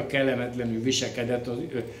annyira kellemetlenül viselkedett,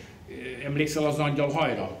 emlékszel az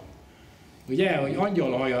angyalhajra? Ugye, hogy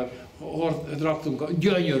angyalhajat raktunk,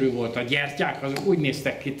 gyönyörű volt a gyertyák, azok úgy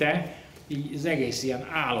néztek ki így az egész ilyen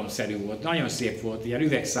álomszerű volt, nagyon szép volt, ilyen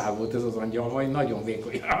üvegszál volt ez az angyalhaj, nagyon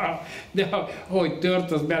vékony. De ahogy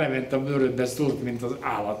tört, az belement a bőrödbe, szúrt, mint az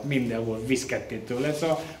állat, minden volt, viszketté tőle,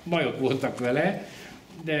 szóval bajok voltak vele,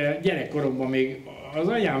 de gyerekkoromban még az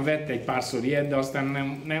anyám vett egy párszor ilyet, de aztán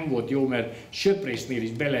nem volt jó, mert söprésnél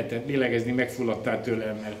is be lehetett lélegezni, megfulladtál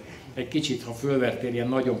tőle, mert egy kicsit, ha fölvertél ilyen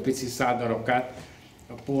nagyon pici száldarabkát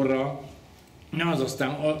a porra, az aztán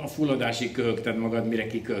a fulladásig köhögted magad, mire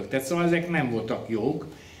kiköhögted. Szóval ezek nem voltak jók,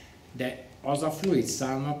 de az a fluid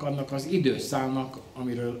szálnak, annak az időszálnak,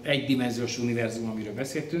 amiről egydimenziós univerzum, amiről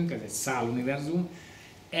beszéltünk, ez egy száluniverzum,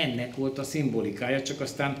 ennek volt a szimbolikája, csak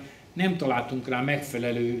aztán nem találtunk rá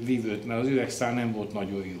megfelelő vívőt, mert az üvegszál nem volt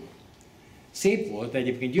nagyon jó. Szép volt,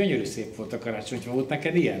 egyébként gyönyörű szép volt a karácsonyfa, volt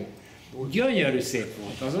neked ilyen? Gyönyörű szép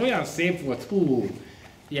volt, az olyan szép volt, hú,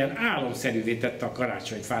 ilyen álomszerűvé tette a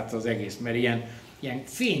karácsonyfát az egész, mert ilyen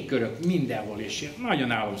fénykörök mindenhol, és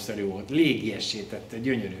nagyon álomszerű volt, légiessé tette,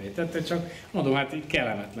 gyönyörűvé tette, csak mondom, hát így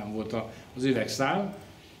kellemetlen volt az üvegszál.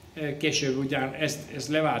 Később ugyan ezt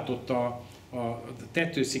leváltotta a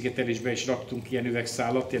tetőszigetelésbe is raktunk ilyen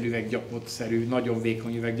üvegszálat, ilyen üveggyapotszerű, nagyon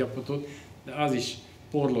vékony üveggyapotot, de az is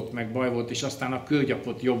porlott meg baj volt, és aztán a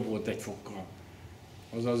kőgyapot jobb volt egy fokkal.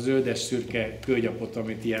 Az a zöldes szürke kőgyapot,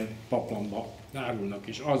 amit ilyen paplamba árulnak,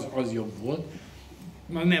 és az jobb volt.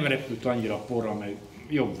 Nem repült annyira a porra, mert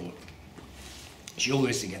jobb volt. És jó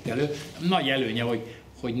őszigetelő. Nagy előnye,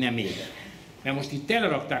 hogy nem éget. Mert most itt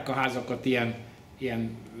telerakták a házakat ilyen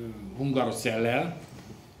hungarocellel,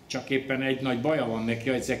 csak éppen egy nagy baja van neki,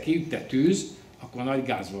 hogy egyszer kiüt a tűz, akkor nagy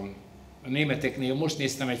gáz van. A németeknél, most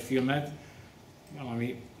néztem egy filmet,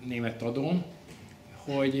 valami német adón,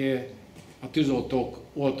 hogy a tűzoltók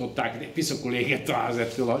oltották, piszokul égett a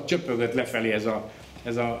házettől, csöpögött lefelé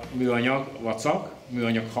ez a műanyag vacak,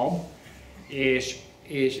 műanyag hab,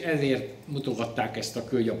 és ezért mutogatták ezt a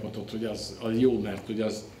kőgyapotot, hogy az jó, mert hogy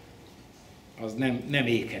az az nem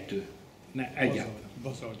éghető. Egyáltalán.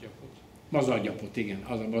 Bazalgyapot, igen,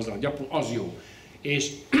 az a bazalgyapot, az jó.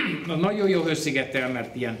 És nagyon jó hőszigetel,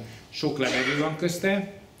 mert ilyen sok levegő van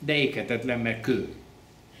közte, de éghetetlen, mert kő.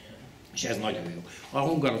 És ez nagyon jó. A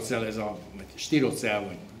hungarocell, ez a stirocell,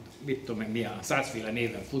 vagy mit tudom én, milyen, 100-féle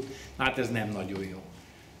néven fut, hát ez nem nagyon jó.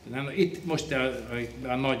 Itt most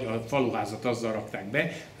a faluházat azzal rakták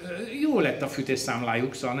be. Jó lett a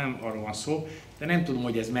fűtésszámlájuk, szóval nem arról van szó, de nem tudom,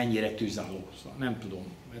 hogy ez mennyire tűzálló. Szóval nem tudom.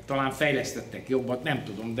 Talán fejlesztettek jobbat, nem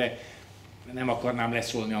tudom, de nem akarnám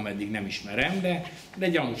leszólni, ameddig nem ismerem, de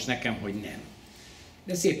gyanús nekem, hogy nem.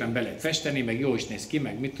 De szépen be lehet festeni, meg jó is néz ki,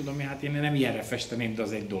 meg mit tudom, hát én nem ilyenre festenem, de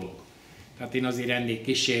az egy dolog. Tehát én azért ennél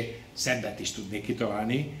kissé szebbet is tudnék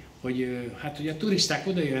kitalálni, hogy a turisták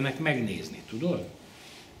oda jönnek megnézni, tudod?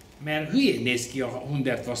 Mert hülyén néz ki a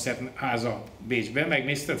Hundertwasser háza Bécsben,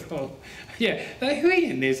 megnézted? De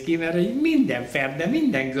hülyén néz ki, mert minden ferde,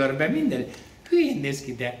 minden görbe, minden hülyén néz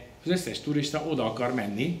ki, de az összes turista oda akar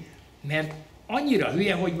menni, mert annyira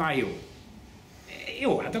hülye, hogy már jó.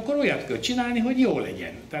 Jó, hát akkor olyat kell csinálni, hogy jó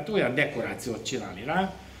legyen. Tehát olyan dekorációt csinálni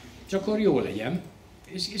rá, és akkor jó legyen.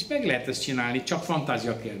 És meg lehet ezt csinálni, csak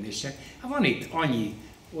fantázia kérdése. Hát van itt annyi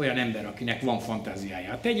olyan ember, akinek van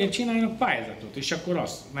fantáziája. Tegyen, csináljanak pályázatot, és akkor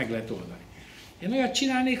azt meg lehet oldani. Én olyat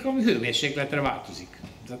csinálnék, ami hőmérsékletre változik.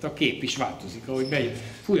 Tehát a kép is változik, ahogy bejön.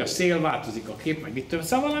 Fúj a szél, változik a kép, meg mit tudom.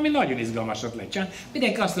 Szóval valami nagyon izgalmasat lehet csinálni.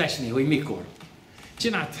 Mindenki azt lesné, hogy mikor.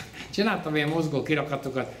 Csináltam ilyen mozgó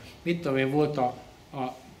kirakatokat, mit tudom én, volt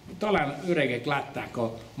talán öregek látták,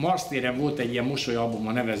 a Mars téren volt egy ilyen mosolyalbum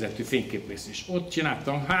a nevezetű fényképész is. Ott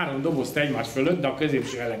csináltam 3 dobozt egymás fölött, de a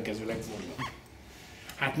középső ellenkezőleg forgott.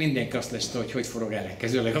 Hát mindenki azt leste, hogy forog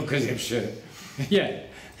ellenkezőleg a középső. Yeah.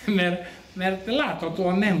 Mert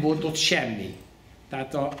láthatóan nem volt ott semmi.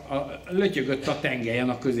 Tehát lötyögött a tengelyen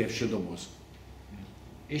a középső doboz.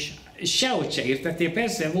 És sehogy se értettél,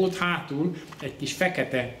 persze volt hátul egy kis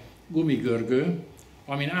fekete gumigörgő,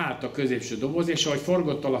 amin állt a középső doboz, és ahogy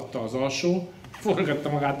forgott alatta az alsó, forgatta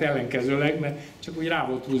magát ellenkezőleg, mert csak úgy rá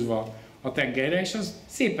volt húzva a tengelyre, és az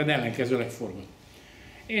szépen ellenkezőleg forgott.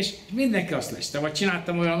 És mindenki azt leste, vagy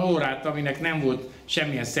csináltam olyan órát, aminek nem volt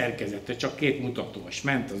semmilyen szerkezete, csak 2 mutató, és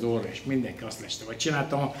ment az óra, és mindenki azt leste. Vagy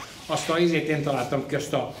csináltam azt én találtam ki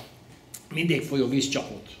azt a mindig folyó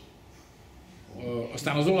vízcsapot.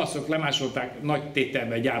 Aztán az olaszok lemásolták, nagy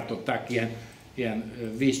tételben gyártották, ilyen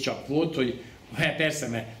vízcsap volt, hogy persze,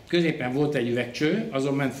 mert középen volt egy üvegcső,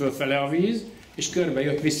 azon ment fölfele a víz, és körbe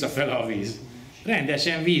jött visszafele a víz.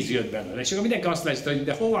 Rendesen víz jött belőle. És akkor mindenki azt leste, hogy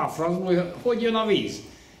de hová francból, hogy jön a víz?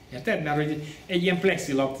 Érted? Mert hogy egy ilyen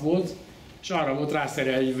plexilap volt, és arra volt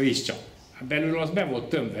rászerelve egy vízcsap. Hát belül az be volt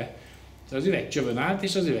tömve. Az üvegcsövön állt,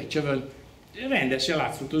 és az üvegcsövön rendesen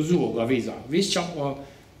látszott, hogy zuhog a víz a vízcsapval,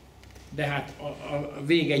 de hát a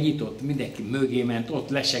vége nyitott, mindenki mögé ment, ott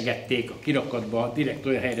lesegették a kirakatba, direkt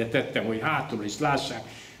olyan helyre tettem, hogy hátul is lássák,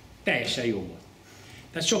 teljesen jó volt.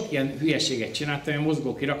 Tehát sok ilyen hülyeséget csináltam, ilyen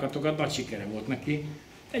mozgó kirakatokat, nagy sikere volt neki.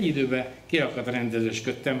 Egy időben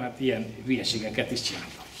kirakatrendezősködtem, hát ilyen hülyeségeket is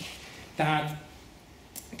csináltam. Tehát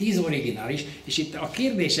 10 originális, és itt a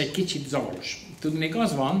kérdés egy kicsit zavaros. Tudnék,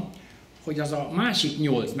 az van, hogy az a másik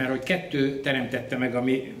 8, mert hogy 2 teremtette meg a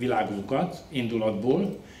mi világunkat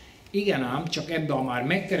indulatból, igen ám, csak ebbe a már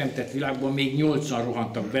megteremtett világban még 8-an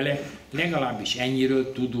rohantak bele, legalábbis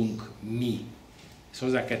ennyiről tudunk mi. Ezt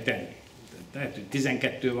hozzá kell tenni. Lehet, hogy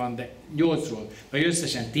 12 van, de 8-ról, vagy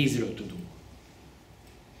összesen 10-ről tudunk.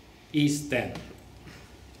 Isten.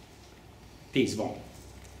 10 van.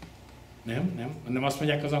 Nem azt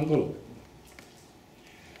mondják az angolok?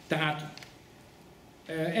 Tehát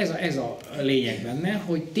ez a lényeg benne,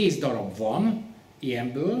 hogy 10 darab van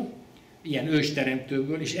ilyenből, ilyen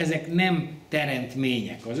ősteremtőből, és ezek nem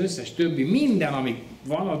teremtmények. Az összes többi, minden, ami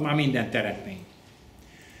van, az már minden teremtmény.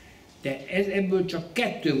 De ebből csak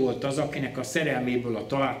 2 volt az, akinek a szerelméből, a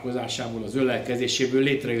találkozásából, az ölelkezéséből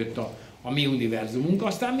létrejött a mi univerzumunk,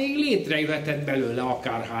 aztán még létrejöhetett belőle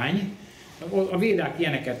akárhány. A védák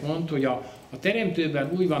ilyeneket mond, hogy a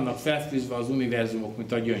teremtőben úgy vannak felfűzve az univerzumok,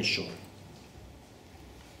 mint a gyöngysor.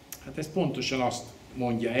 Hát ez pontosan azt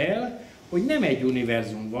mondja el, hogy nem egy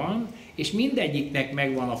univerzum van, és mindegyiknek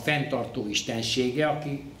megvan a fenntartó istensége,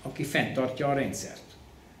 aki fenntartja a rendszert.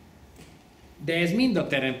 De ez mind a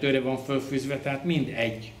teremtőre van fölfűzve, tehát mind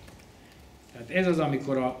egy. Tehát ez az,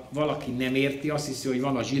 amikor valaki nem érti, azt hiszi, hogy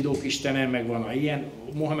van a zsidók istene, meg van a ilyen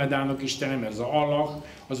mohamedánok istene, mert az Allah,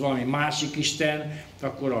 az valami másik isten,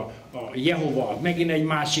 akkor a Jehova az megint egy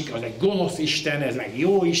másik, az egy gonosz isten, ez meg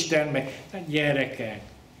jó isten, meg hát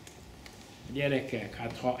gyerekek,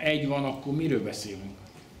 hát ha egy van, akkor miről beszélünk?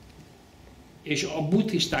 És a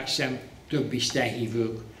buddhisták sem több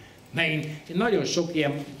istenhívők, Mert én nagyon sok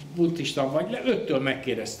ilyen buddhista, vagy 5-től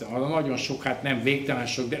megkérdeztem, nagyon sok, hát nem végtelen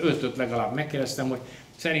sok, de 5-öt legalább megkérdeztem, hogy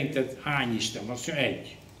szerinted hány Isten van? Azt mondja,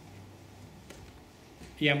 1.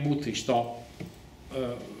 Ilyen buddhista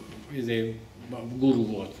guru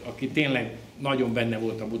volt, aki tényleg nagyon benne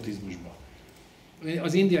volt a buddhizmusban.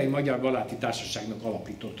 Az indiai magyar baráti társaságnak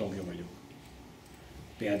alapító tagja vagyok.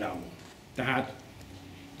 Például. Tehát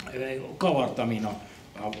kavartam én a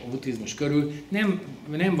buddhizmus körül.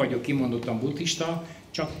 Nem vagyok kimondottan buddhista,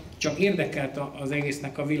 csak érdekelt az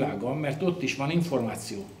egésznek a világa, mert ott is van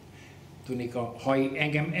információ. Tudnék, ha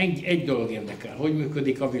engem egy dolog érdekel, hogy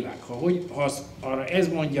működik a világ. Ha arra ez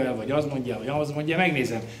mondja el, vagy az mondja el, vagy az mondja el,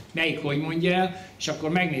 megnézem, melyik hogy mondja el, és akkor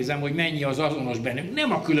megnézem, hogy mennyi az azonos bennünk.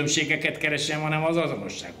 Nem a különbségeket keresem, hanem az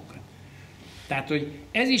azonosságokat. Tehát, hogy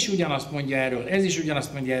ez is ugyanazt mondja erről, ez is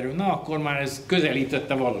ugyanazt mondja erről, na akkor már ez közelített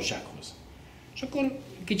a valósághoz. És akkor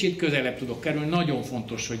kicsit közelebb tudok kerülni. Nagyon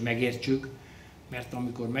fontos, hogy megértsük, mert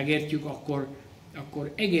amikor megértjük, akkor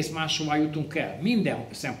egész máshová jutunk el. Minden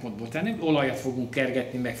szempontból. Tehát nem olajat fogunk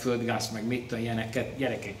kergetni, meg földgáz, meg mit a ilyeneket,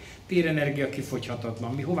 gyerekek. Térenergia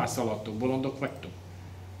kifogyhatatlan. Mi hová szaladtok? Bolondok vagytok?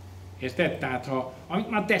 Érted? Tehát amit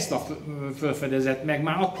már Tesla felfedezett meg,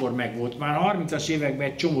 már akkor megvolt. Már a 30-as években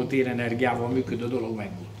egy csomó térenergiával működő dolog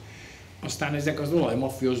megvolt. Aztán ezek az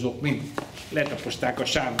olajmafiózók mind letaposták a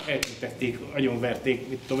sávot, eltűntették, agyonverték,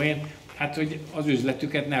 mit tudom én, hát hogy az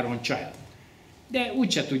üzletüket ne rontsa el. De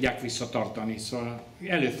úgyse tudják visszatartani, szóval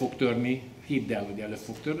elő fog törni, hidd el, hogy elő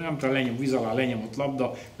fog törni, amikor víz alá lenyomott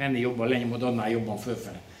labda, menni jobban lenyomod, annál jobban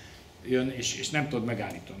fölfele jön, és nem tudod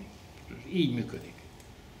megállítani. Így működik.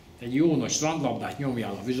 Egy jó nagy strandlabdát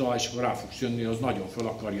nyomjál a víz alá, és akkor rá fogsz jönni, az nagyon föl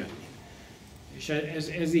akar jönni. És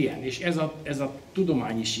ez ilyen, és ez a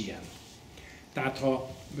tudomány is ilyen. Tehát ha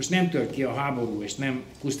most nem tör ki a háború, és nem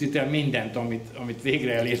pusztít el mindent, amit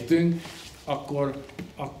végre elértünk,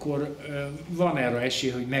 akkor van erre esély,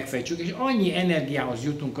 hogy megfejtsük, és annyi energiához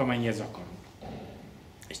jutunk, amennyihez akarunk.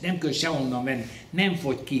 És nem kell sehonnan venni, nem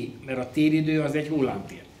fogy ki, mert a téridő az egy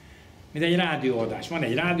hullámtér. Mint egy rádióadás. Van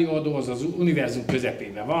egy rádióadó, az univerzum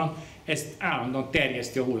közepében van, ezt állandóan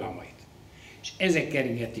terjeszti a hullámait. És ezek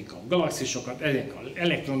keringetik a galaxisokat, ezek az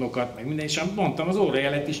elektronokat, meg minden, és mondtam, az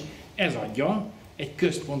órajelet is, ez adja, egy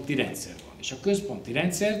központi rendszer van. És a központi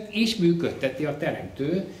rendszert is működteti a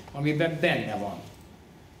teremtő, amiben benne van.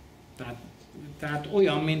 Tehát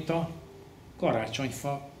olyan, mint a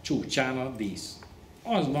karácsonyfa csúcsán a dísz.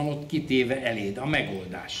 Az van ott kitéve eléd, a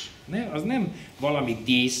megoldás. Az nem valami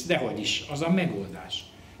dísz, dehogy is, az a megoldás.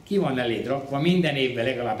 Ki van eléd rakva, minden évben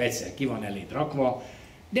legalább egyszer ki van eléd rakva,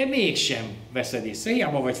 de mégsem veszed észre.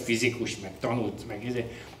 Hiába vagy fizikus, meg tanult, meg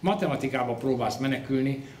matematikában próbálsz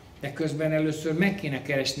menekülni, de közben először meg kéne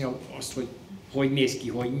keresni azt, hogy néz ki,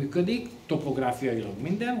 hogy működik, topográfiailag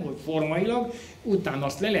minden, hogy formailag, utána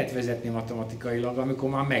azt le lehet vezetni matematikailag, amikor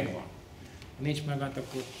már megvan. Ha nincs meg, hát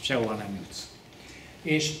akkor sehova nem jutsz.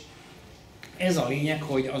 És ez a lényeg,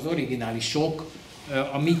 hogy az originálisok,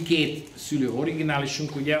 a mi két szülő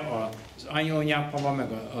originálisunk, ugye az anyónyáphava,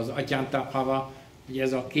 meg az atyántáphava, ugye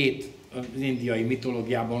ez a két az indiai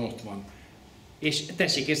mitológiában ott van. És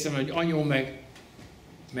tessék észrevenni, hogy anyó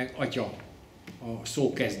meg atya a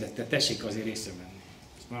szó kezdete, tessék azért észrevenni.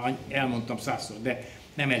 Ezt már elmondtam 100-szor, de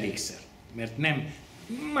nem elégszer, mert nem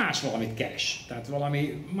más valamit keres, tehát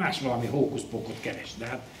valami hókuszpókot keres, de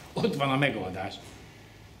hát ott van a megoldás.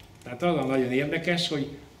 Tehát az a nagyon érdekes,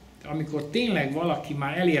 hogy amikor tényleg valaki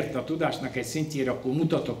már elérte a tudásnak egy szintjére, akkor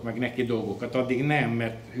mutatok meg neki dolgokat, addig nem,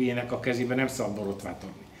 mert hülyének a kezébe nem szabad borotvát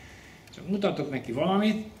adni. Csak mutatok neki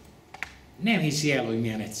valamit, nem hiszi el, hogy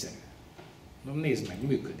milyen egyszerű. Mondom, nézd meg,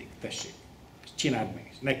 működik, tessék. Csináld meg,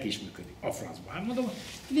 és neki is működik. A francba. Hát mondom,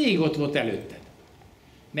 végig ott volt előtted.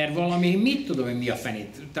 Mert valami, mit tudom én mi a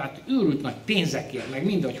fenét, tehát őrült nagy pénzekért, meg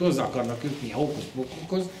mind, hogy hozzá akarnak jutni a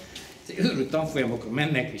hókuszpókokhoz, őrült tanfolyamokra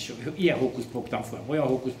mennek, és ilyen hókuszpók tanfolyam, olyan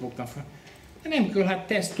hókuszpók tanfolyam. De nem kell, hát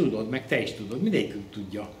te ezt tudod, meg te is tudod, mindegyikük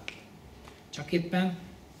tudja. Csak éppen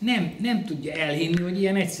nem tudja elhinni, hogy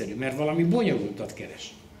ilyen egyszerű, mert valami bonyolultat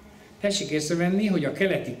keres. Tessék észrevenni, hogy a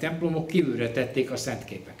keleti templomok kívülre tették a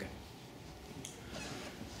szentképeket.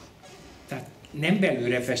 Tehát nem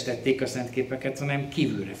belülre festették a szentképeket, hanem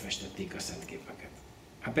kívülre festették a szentképeket.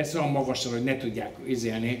 Hát persze olyan magasra, hogy ne tudják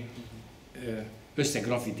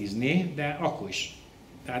összegrafitizni, de akkor is.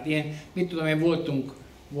 Tehát ilyen, mit tudom én,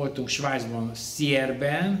 voltunk Svájcban,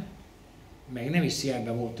 Sierben, meg nem is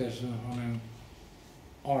Sierben volt ez, hanem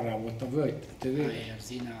arra volt a völgy.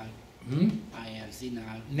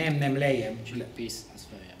 Nem, lejjebb. Az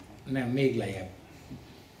följebb van. Nem, még lejjebb.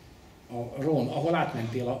 A Rón, ahol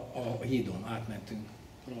átmentél a hídon, átmentünk.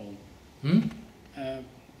 Rón. Hm?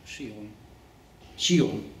 Sion.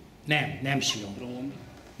 Sion. Nem Sion. Róm.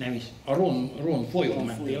 Nem is. A Ron folyón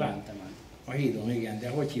mentél át? Mentem át. A hídon, igen, de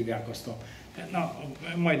hogy hívják azt a... Na,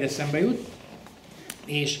 majd eszembe jut.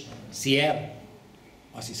 És Sier,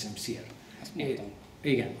 azt hiszem Sier. Azt mondtam.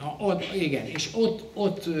 Igen, igen, és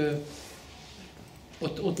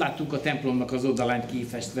ott láttuk a templomnak az oldalán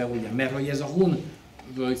kifestve, ugye, mert hogy ez a Hun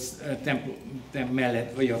völgy templom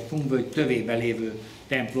mellett, vagy a Hun völgy tövében lévő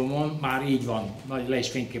templomon már így van, le is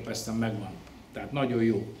fényképeztem, megvan. Tehát nagyon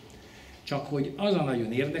jó. Csak hogy az a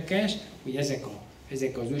nagyon érdekes, hogy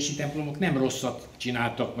ezek az ősi templomok nem rosszat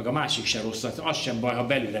csináltak, meg a másik se rosszat, az sem baj, ha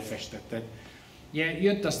belőle festetted. Ugye,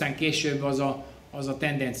 jött aztán később az a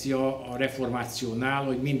tendencia a reformációnál,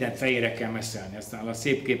 hogy mindent fejére kell messzelni, aztán a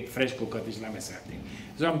szép kép freskókat is lemeszelték.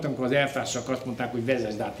 Ez olyan, amikor az elvtársak azt mondták, hogy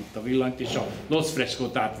vezesd át itt a villanyt, és a Losz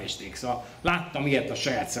freskót átvesték. Szóval láttam ilyet a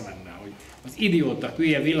saját szememmel, hogy az idióta,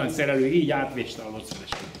 hülye villanyszerelő így átvéste a Losz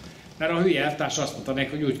freskót. Mert a hülye elvtárs azt mondta neki,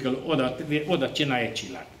 hogy úgy kell oda csinálj egy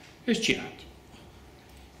csillát. És csinált.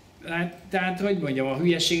 Tehát, hogy mondjam, a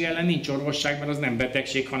hülyeség ellen nincs orvosság, mert az nem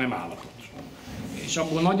betegség, hanem állatot. És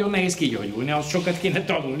abból nagyon nehéz kigyógyulni, az sokat kéne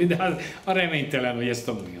tanulni, de az a reménytelen, hogy ezt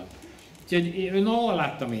tanuljon. Úgyhogy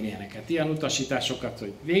láttam én ilyeneket, ilyen utasításokat,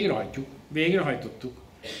 hogy végrehajtottuk.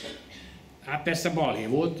 Hát persze balhé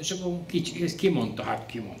volt, és akkor ki mondta,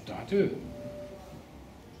 hát ő.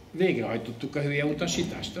 Végrehajtottuk a hülye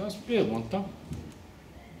utasítást, azt ő mondta.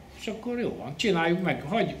 És akkor jó van, csináljuk meg,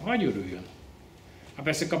 hagy örüljön. Hát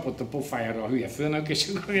persze kapott a pofájára a hülye főnök, és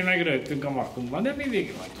akkor mi megrögtünk a markunkban, de mi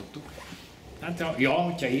végrehajtottuk. Hát,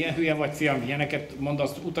 hogyha ilyen hülye vagy, fiam, ilyeneket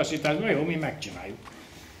mondasz utasításban, jó, mi megcsináljuk.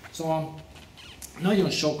 Szóval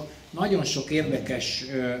nagyon sok érdekes,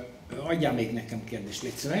 adjál még nekem kérdést,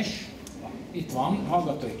 légy szíves. Itt van,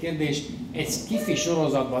 hallgatói kérdés. Egy sci-fi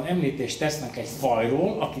sorozatban említést tesznek egy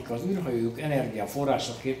fajról, akik az űrhajójuk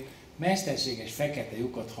energiaforrásokért mesterséges fekete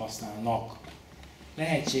lyukat használnak.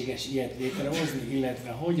 Lehetséges ilyet létrehozni,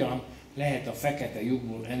 illetve hogyan lehet a fekete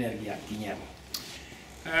lyukból energiát kinyerni?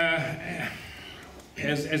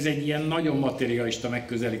 Ez egy ilyen nagyon materialista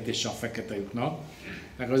megközelítése a fekete lyuknak,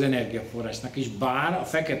 meg az energiaforrásnak is, bár a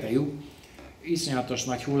fekete lyuk iszonyatos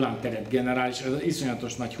nagy hullámteret generál, és ez az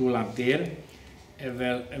iszonyatos nagy hullámtér,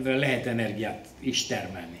 ezzel lehet energiát is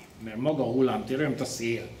termelni, mert maga a hullámtér olyan, mint a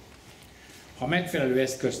szél. Ha megfelelő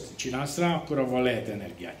eszközt csinálsz rá, akkor avval lehet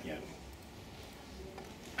energiát nyerni.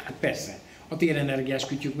 Hát persze, a térenergiás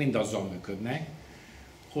kütyük mind azzal működnek,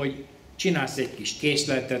 hogy csinálsz egy kis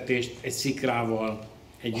késleltetést, egy szikrával,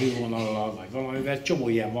 egy művonallal, vagy valamivel, csomó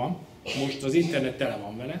ilyen van, most az internet tele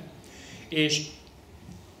van vele,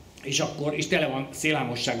 és akkor is tele van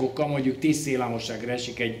szélhámosságokkal, mondjuk 10 szélhámosságra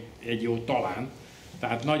esik egy jó talán,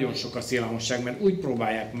 tehát nagyon sok a szélhámosság, mert úgy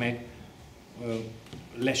próbálják meg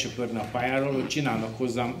lesöpörni a pályáról, hogy csinálnak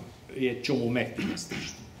hozzám egy csomó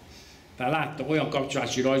megtévesztést. Tehát láttam olyan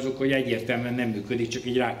kapcsolási rajzok, hogy egyértelműen nem működik, csak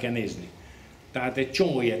így rá kell nézni. Tehát egy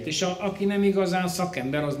csomó ilyet, és aki nem igazán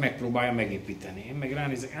szakember, az megpróbálja megépíteni. Én meg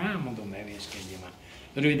ránézek, mondom, ne hülyeskedjél már.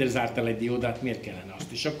 Rövidre zártál egy diódát, miért kellene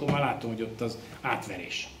azt? És akkor már látom, hogy ott az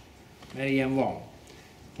átverés. Mert ilyen van,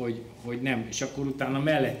 hogy nem. És akkor utána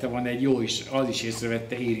mellette van egy jó is, az is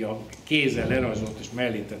észrevette, írja, kézzel lerajzolt és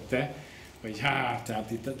mellé tette, hogy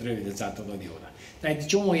tehát itt rövidre zártad a diódát. Tehát egy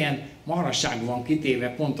csomó ilyen marhasság van kitéve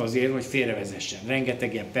pont azért, hogy félrevezessen.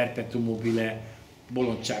 Rengeteg ilyen perpetuum mobile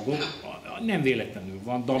bolondságok, nem véletlenül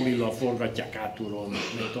van, damillal forgatják hátulról,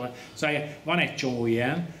 szóval van egy csomó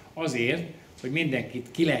ilyen azért, hogy mindenkit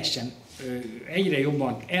ki lehessen, egyre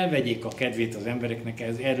jobban elvegyék a kedvét az embereknek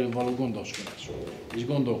erről való gondoskodásról és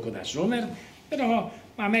gondolkodásról, mert ha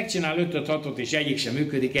már megcsinál 5-6-ot és egyik sem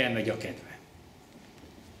működik, elmegy a kedve.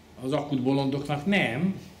 Az akut bolondoknak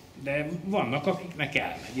nem, de vannak, akiknek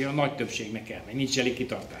elmegy, a nagy többségnek elmegy, nincs elég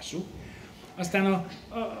kitartásuk. Aztán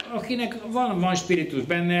akinek van spiritus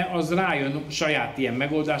benne, az rájön saját ilyen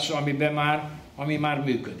megoldásra, ami már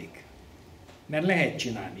működik. Mert lehet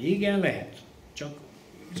csinálni, igen, lehet.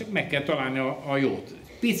 Csak meg kell találni a jót.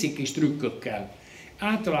 Pici kis trükkökkel.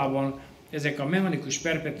 Általában ezek a mechanikus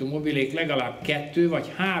perpetuum mobilék legalább 2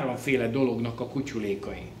 vagy 3 féle dolognak a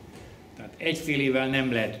kutyulékai. Tehát egyfélével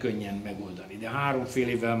nem lehet könnyen megoldani, de 3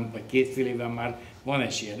 félével vagy 2 félével már van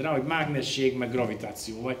esélyed rá, hogy mágnesség meg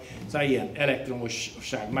gravitáció, vagy szóval ilyen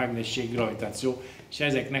elektromosság, mágnesség, gravitáció, és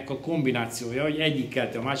ezeknek a kombinációja, hogy egyik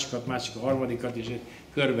kelte a másikat, másik a harmadikat, és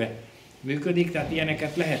körbe működik, tehát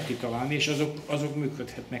ilyeneket lehet kitalálni, és azok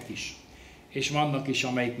működhetnek is. És vannak is,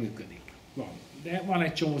 amelyik működik. Van. De van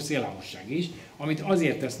egy csomó szélhámosság is, amit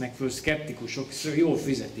azért tesznek föl szkeptikusok, jól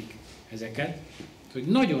fizetik ezeket, hogy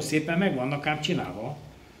nagyon szépen meg vannak ám csinálva,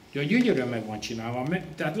 hogy gyönyörűen meg van csinálva,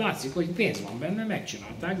 tehát látszik, hogy pénz van benne,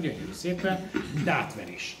 megcsinálták gyönyörű szépen, de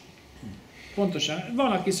átverés. Pontosan,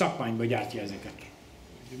 van, aki szakmányba gyártja ezeket.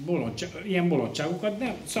 Ilyen bolondságokat,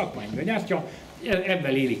 de szakmányba gyártja,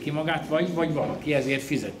 ebben éli ki magát, vagy valaki ezért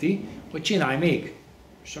fizeti, hogy csinálj még.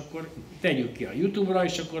 És akkor tegyük ki a YouTube-ra,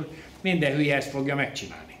 és akkor minden hülye ezt fogja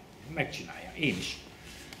megcsinálni. Megcsinálja, én is.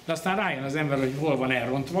 De aztán rájön az ember, hogy hol van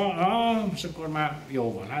elrontva, és akkor már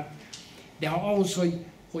jó van. Hát. De ha ahhoz,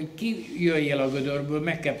 hogy kijöjjél a gödörből,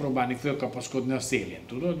 meg kell próbálni fölkapaszkodni a szélén,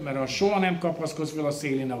 tudod? Mert ha soha nem kapaszkodsz fel a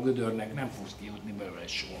szélén a gödörnek, nem fogsz kijutni belőle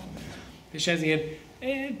soha. És ezért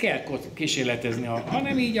kell kísérletezni, ha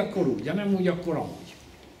nem így, akkor úgy, ha nem úgy, akkor amúgy.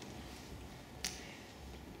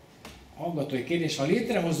 Hallgatói kérdés, ha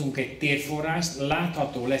létrehozunk egy térforrást,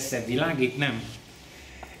 látható lesz-e világít? Nem.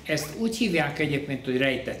 Ezt úgy hívják egyébként, hogy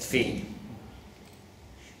rejtett fény.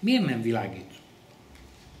 Miért nem világít?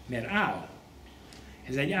 Mert áll.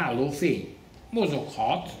 Ez egy álló fény.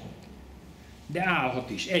 Mozoghat, de állhat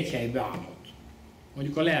is. Egy helybe állhat.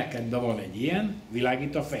 Mondjuk a lelkedben van egy ilyen,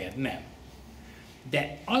 világít a fejed? Nem.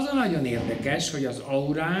 De az a nagyon érdekes, hogy az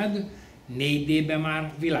aurád 4D-ben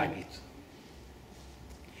már világít.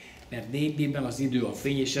 Mert 4D-ben az idő a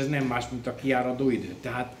fény, és ez nem más, mint a kiáradó idő.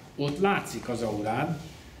 Tehát ott látszik az aurád,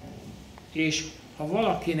 és ha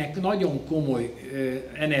valakinek nagyon komoly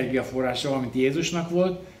energiaforrása van, mint Jézusnak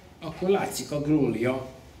volt, akkor látszik a glória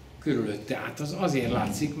körülötte. Tehát az azért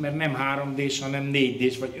látszik, mert nem 3D-s, hanem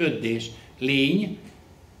 4D-s vagy 5D-s lény,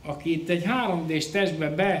 aki itt egy 3D-s testbe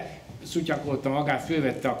beszutyakolta magát,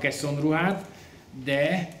 fölvette a keszonruhát,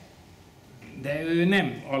 de ő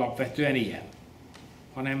nem alapvetően ilyen,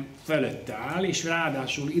 hanem fölötte áll, és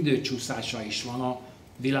ráadásul időcsúszása is van a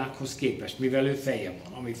világhoz képest, mivel ő feljebb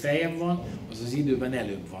van. Ami feljebb van, az az időben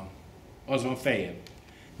előbb van. Az van feljebb.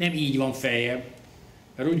 Nem így van feljebb,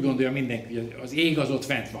 mert úgy gondolja mindenki, hogy az ég az ott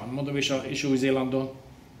fent van, mondom, és Új-Zélandon,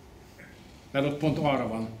 mert ott pont arra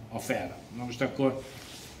van a fel. Na most akkor,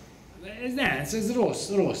 ez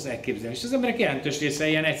rossz elképzelés. Az emberek jelentős része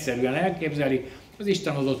ilyen egyszerűen elképzeli, az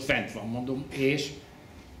Isten az ott fent van, mondom, és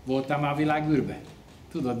voltál már világűrbe?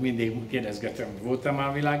 Tudod, mindig kérdezgetem, voltál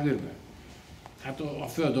már világűrbe? Hát a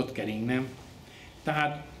Föld ott kering, nem?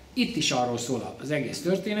 Tehát itt is arról szól az egész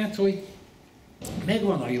történet, hogy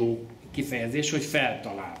megvan a jó kifejezés, hogy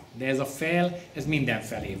feltalál. De ez a fel, ez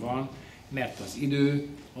mindenfelé van, mert az idő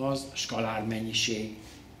az skalármennyiség.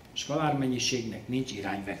 A skalármennyiségnek nincs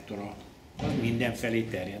irányvektora. Az mindenfelé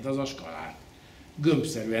terjed, az a skalár.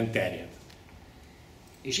 Gömbszerűen terjed.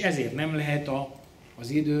 És ezért nem lehet az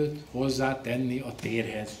időt hozzátenni a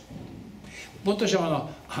térhez.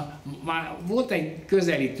 Pontosan már volt egy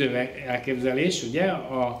közelítő elképzelés, ugye,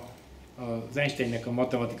 az Einsteinnek a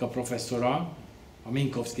matematika professzora, a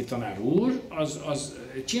Minkowski tanár úr, az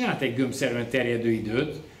csinált egy gömbszerűen terjedő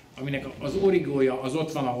időt, aminek az origója az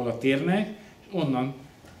ott van, ahol a térnek, és onnan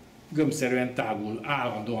gömbszerűen tágul,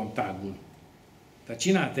 állandóan tágul. Tehát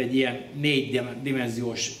csinált egy ilyen 4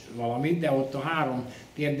 dimenziós valamit, de ott a 3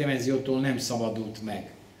 térdimenziótól nem szabadult meg.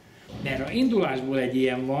 De a indulásból egy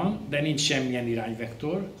ilyen van, de nincs semmilyen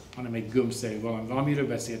irányvektor, hanem egy gömbszerű valami, amiről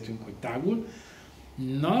beszéltünk, hogy tágul.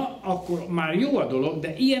 Na, akkor már jó a dolog,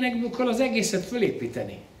 de ilyenekből kell az egészet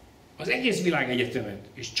fölépíteni. Az egész világegyetemet,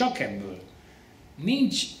 és csak ebből.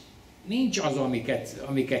 Nincs az,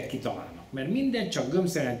 amiket kitalálnak, mert minden csak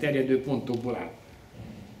gömbszerűen terjedő pontokból áll.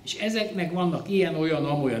 És ezeknek vannak ilyen, olyan,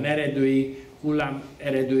 amolyan eredői, hullám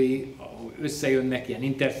eredői, összejönnek ilyen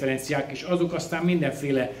interferenciák, és azok aztán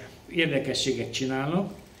mindenféle érdekességet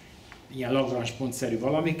csinálnak, ilyen Lagrange pontszerű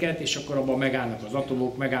valamiket, és akkor abban megállnak az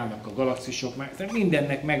atomok, megállnak a galaxisok, tehát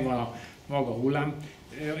mindennek megvan a maga hullám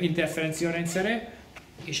interferencia rendszere,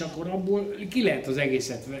 és akkor abból ki lehet az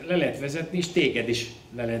egészet, le lehet vezetni, és téged is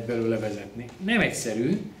le lehet belőle vezetni. Nem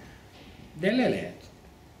egyszerű, de le lehet.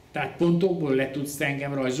 Tehát pontokból le tudsz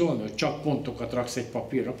engem rajzolni, hogy csak pontokat raksz egy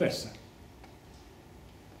papírra, persze.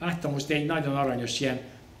 Láttam most egy nagyon aranyos ilyen,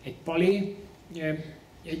 egy palé,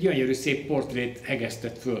 egy gyönyörű szép portrét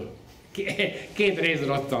hegesztett föl. 2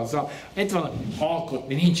 részre adtam, szóval itt van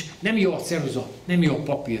alkotni, nincs, nem jó a ceruza, nem jó a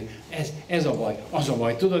papír, ez a baj, az a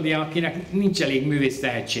baj. Tudod, ilyen, akinek nincs elég művész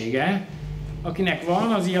tehetsége, akinek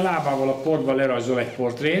van, az ilyen lábával a portba lerajzol egy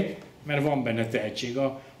portrét, mert van benne tehetség.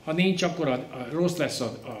 Ha nincs, akkor rossz lesz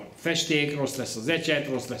a festék, rossz lesz az ecset,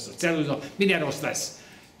 rossz lesz a ceruza, minden rossz lesz.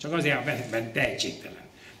 Csak azért, mert tehetségtelen.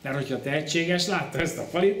 Mert hogyha tehetséges, látta ezt a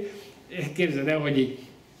falit, képzeld el, hogy így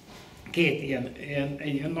 2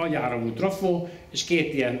 ilyen nagy áramú trafó, és 2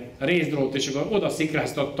 ilyen részdrót, és akkor oda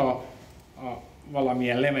szikráztatta a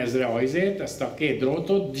valamilyen lemezre ezt a 2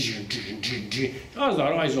 drótot, azzal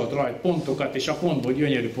rajzolt rajta pontokat, és a pontból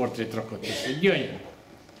gyönyörű portrét rakott össze. Gyönyörű.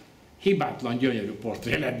 Hibátlan gyönyörű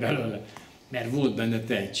portré lett belőle, mert volt benne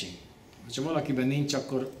tehetség. Ha valakiben nincs,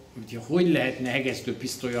 akkor hogy lehetne hegesztő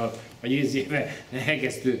pisztollyal, vagy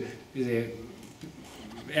hegesztő,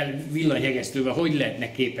 villanyhegesztővel, hogy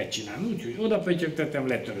lehetne képet csinálni. Úgyhogy oda pötyögtetem,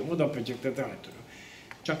 letöröm, oda pötyögtetem, letöröm.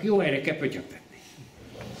 Csak jó helyre kell pötyögtetni.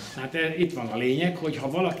 Hát itt van a lényeg, hogy ha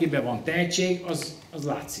valakiben van tehetség, az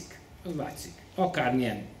látszik. Az látszik.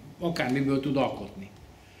 Akármiből tud alkotni.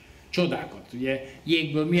 Csodákat. Ugye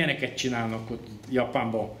jégből milyeneket csinálnak ott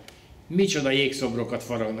Japánban? Micsoda jégszobrokat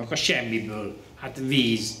faragnak? A semmiből. Hát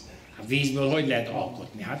víz. Hát vízből hogy lehet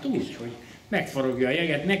alkotni? Hát úgy, hogy megfaragja a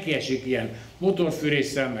jeget, neki esik ilyen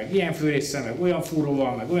motorfűrésszel, meg ilyen fűrésszel, meg olyan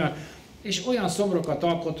fúróval, meg olyan, és olyan szobrokat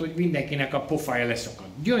alkot, hogy mindenkinek a pofája leszakad.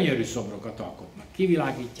 Gyönyörű szobrokat alkotnak,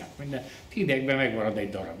 kivilágítják minden, hidegben megmarad egy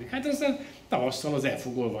darabig. Hát aztán tavasszal az el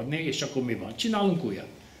fog olvadni, és akkor mi van? Csinálunk újat.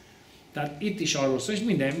 Tehát itt is arról szól, és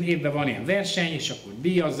minden évben van ilyen verseny, és akkor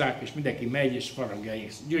díjazzák, és mindenki megy, és faragja a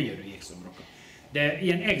gyönyörű jégszobrokat. De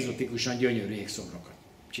ilyen egzotikusan gyönyörű jégszobrokat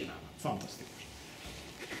csinálnak. Fantasztikus.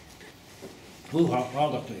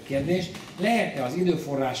 Hallgatói kérdés. Lehet-e az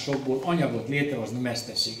időforrásokból anyagot létrehozni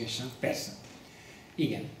mesterségesen? Persze.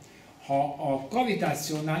 Igen. Ha a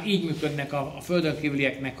gravitációnál így működnek a földön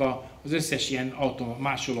kívülieknek az összes ilyen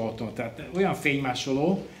másoló automata, tehát olyan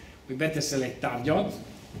fénymásoló, hogy beteszel egy tárgyat,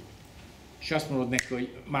 és azt mondod neki, hogy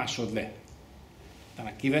másod le.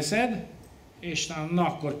 Tehát kiveszed, és na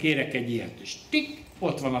akkor kérek egy ilyet, és tik,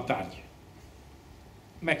 ott van a tárgy.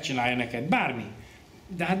 Megcsinálja neked bármi.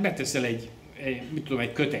 De hát beteszel egy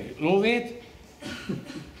köteg lóvét,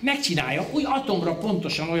 megcsinálja, úgy atomra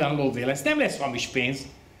pontosan olyan lóvé lesz, nem lesz hamis pénz.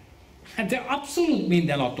 Hát de abszolút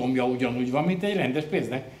minden atomja ugyanúgy van, mint egy rendes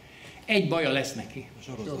pénznek. Egy baja lesz neki.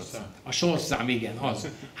 A sorszám, igen, az.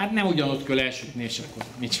 Hát nem ugyanott kell elsütni, és akkor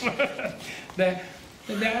nincs.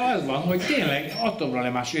 De az van, hogy tényleg atomra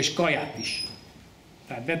lemásol, és kaját is.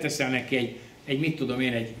 Tehát beteszel neki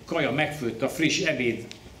egy kaja megfőtt, a friss ebéd,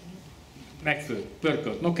 megfőtt,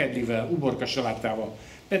 pörkölt nokedlivel, uborkasalátával,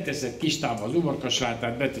 beteszed kis tálba az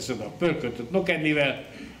uborkasalátát, beteszed a pörköltött nokedlivel,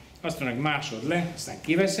 azt mondod, másod le, aztán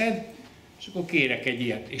kiveszed, és akkor kérek egy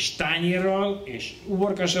ilyet. És tányérral, és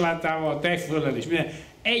uborkasalátával, tejföllel, és minden,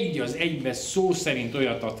 egy az egybe szó szerint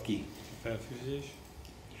olyat ad ki. Felfűzés?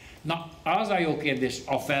 Na, az a jó kérdés.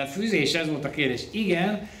 A felfűzés, ez volt a kérdés.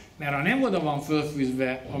 Igen, mert ha nem oda van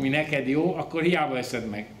fölfűzve, ami neked jó, akkor hiába eszed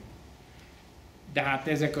meg. De hát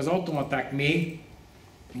ezek az automaták még,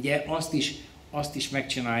 ugye azt is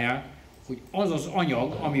megcsinálják, hogy az az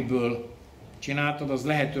anyag, amiből csináltad, az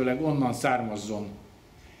lehetőleg onnan származzon.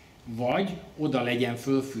 Vagy oda legyen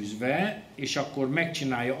fölfűzve, és akkor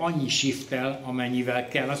megcsinálja annyi shifttel, amennyivel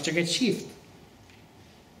kell. Az csak egy shift.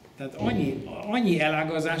 Tehát annyi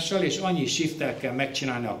elágazással és annyi shifttel kell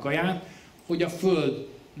megcsinálni a kaját, hogy a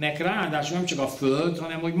Földnek ráadásul nem csak a Föld,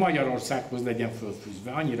 hanem hogy Magyarországhoz legyen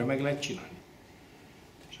fölfűzve. Annyira meg lehet csinálni.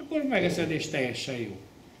 És akkor megeszed, és teljesen jó.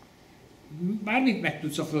 Bármit meg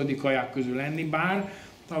tudsz a földi kaják közül enni, bár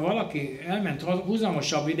ha valaki elment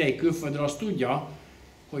húzamosabb ideig külföldre, azt tudja,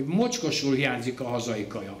 hogy mocskosul hiányzik a hazai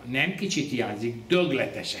kaja. Nem kicsit hiányzik,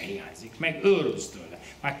 dögletesen hiányzik, meg őrülsz tőle.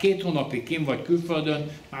 Már 2 hónapig kint vagy külföldön,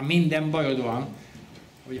 már minden bajod van,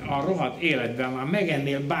 hogy a rohadt életben már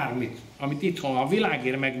megennél bármit, amit itthon a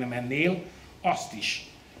világért meg nem ennél, azt is.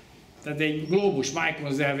 Tehát egy glóbus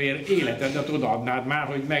májkonzervér életedet odaadnád már,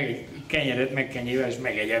 hogy meg egy kenyeret megkenyével és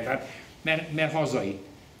megegyed, hát, mert hazai.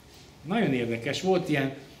 Nagyon érdekes volt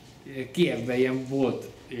ilyen, Kijevben ilyen volt,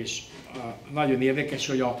 és nagyon érdekes,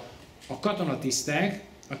 hogy a katonatisztek,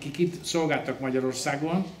 akik itt szolgáltak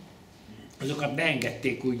Magyarországon, azokat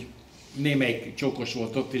beengedték úgy, némelyik csókos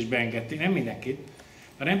volt ott és beengedték, nem mindenkit.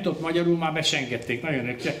 Ha nem tudott magyarul, már be se engedték, nagyon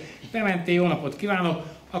érdekes. Bementél, jó napot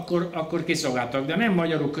kívánok, akkor kiszolgáltak, de nem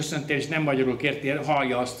magyarul köszöntél és nem magyarul kértél,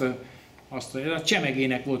 hallja azt a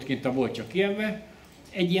Csemegének volt kint a boltja Kijevbe,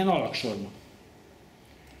 egy ilyen alaksorban.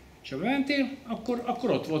 És ha bementél,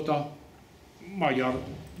 akkor ott volt a magyar,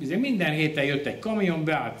 minden héten jött egy kamion,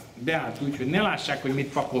 beállt úgy, hogy ne lássák, hogy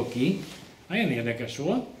mit pakol ki. Nagyon érdekes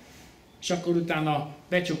volt. És akkor utána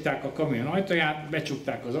becsukták a kamion ajtaját,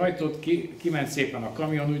 becsukták az ajtót, kiment szépen a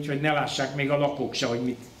kamion, úgyhogy ne lássák még a lakók se,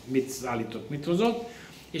 hogy mit szállított, mit hozott.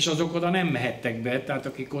 És azok oda nem mehettek be, tehát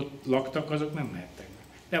akik ott laktak, azok nem mehettek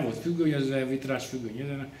be. Le volt függönyözve, vitrás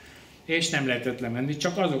függönyözve, és nem lehetett lemenni,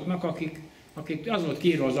 csak azoknak, akik az volt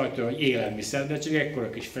kiírva az ajtó, hogy élelmiszer, de csak ekkora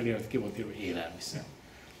kis felirat ki volt írva, hogy élelmiszer.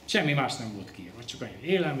 Semmi más nem volt kiírva, csak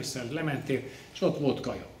annyi élelmiszer, lementél, és ott volt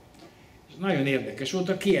kaja. És nagyon érdekes volt,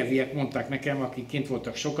 a kijeviek mondták nekem, akik kint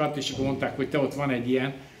voltak sokat, és akkor mondták, hogy te ott van egy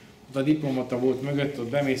ilyen, ott a diplomata volt mögött, ott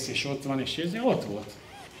bemész, és ott van, és ott volt.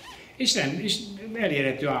 És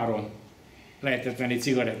elérhető áron lehetett venni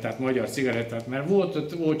cigarettát, magyar cigarettát, mert volt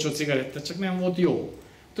ott olcsó cigaretta, csak nem volt jó.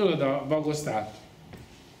 Tudod, a bagosztál?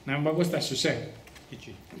 Nem bagosztál sose?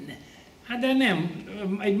 Kicsi. Hát de nem,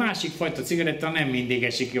 egy másik fajta cigaretta nem mindig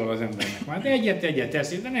esik jól az embernek. Hát egyet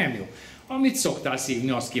eszik, de nem jó. Amit szoktál szívni,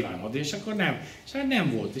 azt kívánod, és akkor nem. És hát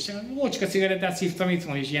nem volt. És ócska cigarettát szívtam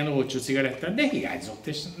itthon is, ilyen olcsó cigarettát, de hiányzott,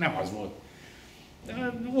 és nem az volt.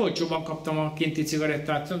 De olcsóban kaptam a kinti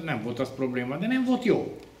cigarettát, nem volt az probléma, de nem volt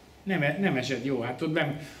jó. Nem esett jó. Hát ott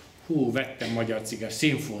vettem magyar cigarettát,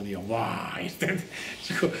 szimfónia, érted? És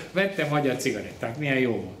akkor vettem magyar cigarettát, milyen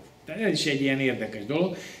jó volt. Tehát ez is egy ilyen érdekes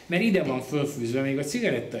dolog, mert ide van fölfűzve még a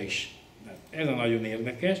cigaretta is. Ez a nagyon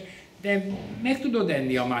érdekes, de meg tudod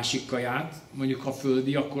enni a másik kaját, mondjuk ha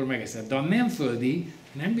földi, akkor megeszed. De ha nem földi,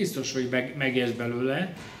 nem biztos, hogy megérsz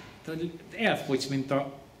belőle, tehát elfogysz, mint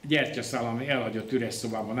a gyertyaszál, ami elhagyott üres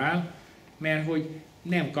szobában áll, mert hogy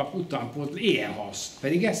nem kap utánpót, éhen halsz,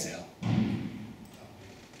 pedig eszel.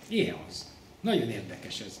 Éhen halsz. Nagyon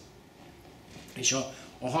érdekes ez. És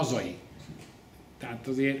a hazai. Tehát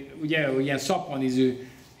azért ugye ilyen szappanizű,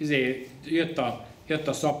 jött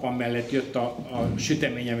a szappan mellett, jött a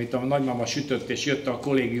sütemény, amit a nagymama sütött, és jött a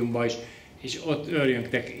kollégiumba is, és ott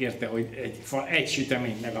örjöngtek érte, hogy egy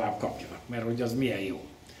süteményt legalább kapjanak, mert hogy az milyen jó.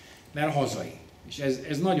 Mert hazai. És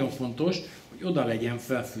ez nagyon fontos, hogy oda legyen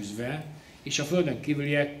felfűzve, és a földön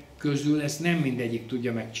kívüliek közül ezt nem mindegyik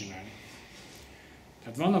tudja megcsinálni.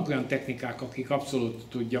 Tehát vannak olyan technikák, akik abszolút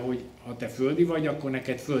tudja, hogy ha te földi vagy, akkor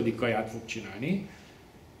neked földi kaját fog csinálni,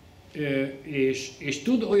 és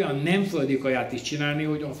tud olyan nem földi kaját is csinálni,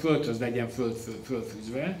 hogy a földhöz legyen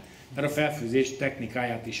fölfűzve, mert a felfűzés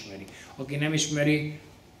technikáját ismeri. Aki nem ismeri,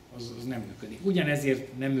 az nem működik.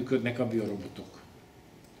 Ugyanezért nem működnek a biorobotok.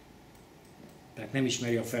 Tehát nem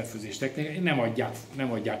ismeri a felfűzés technikát,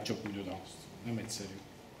 nem adják csak úgy oda azt. Nem egyszerű.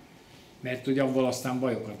 Mert ugye avval aztán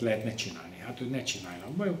bajokat lehetne csinálni. Hát, hogy ne csináljanak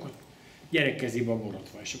bajokat, gyerekkezébe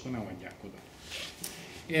borotva, és akkor nem adják oda.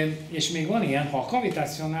 És még van ilyen, ha a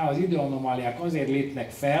kavitációnál az időanomáliák azért lépnek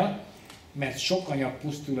fel, mert sok anyag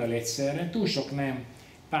pusztul el egyszerre, túl sok nem,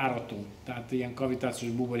 pár atom, tehát ilyen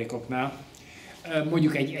kavitációs buborékoknál.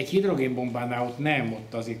 Mondjuk egy hidrogénbombánál ott nem,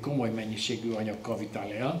 ott azért komoly mennyiségű anyag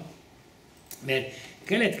kavitál el, mert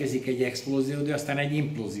keletkezik egy explózió, de aztán egy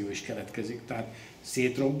implózió is keletkezik, tehát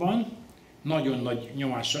szétrobban, nagyon nagy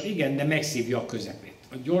nyomással, igen, de megszívja a közepét.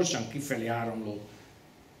 A gyorsan kifelé áramló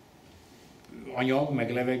anyag,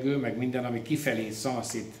 meg levegő, meg minden, ami kifelé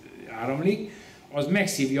szanaszét áramlik, az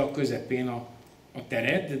megszívja a közepén a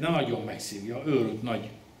teret, de nagyon megszívja, őrült nagy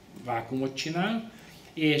vákuumot csinál,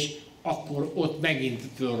 és akkor ott megint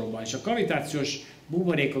fölrobban. És a kavitációs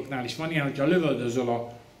buborékoknál is van ilyen, hogyha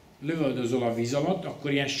lövöldözöl a víz alatt,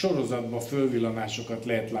 akkor ilyen sorozatban fölvillanásokat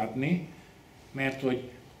lehet látni, mert hogy,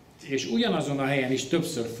 és ugyanazon a helyen is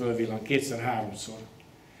többször fölvillan, kétszer-háromszor.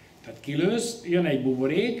 Tehát kilősz, jön egy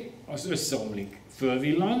buborék, az összeomlik,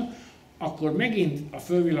 fölvillan, akkor megint a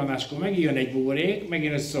fölvillanáskor megint jön egy buborék,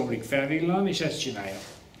 megint összeomlik, felvillan, és ezt csinálja.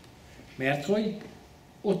 Mert hogy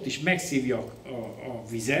ott is megszívja a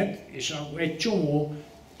vizet, és egy csomó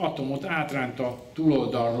atomot átránt a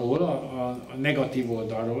túloldalról, a negatív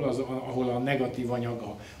oldalról, ahol a negatív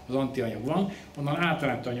anyag, az antianyag van, onnan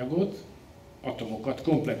átránt anyagot, atomokat,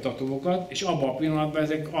 komplett atomokat, és abban a pillanatban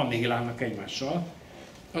ezek annihilálnak egymással.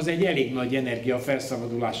 Az egy elég nagy energia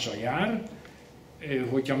felszabadulással jár,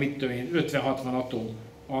 hogyha mit tudom én, 50-60 atom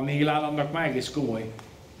annihilál, annak már egész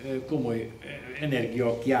komoly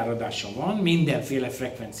energia kiáradása van, mindenféle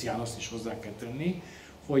frekvencián, azt is hozzá kell tenni,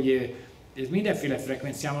 hogy ez mindenféle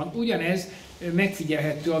frekvencián van. Ugyanez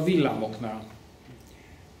megfigyelhető a villámoknál,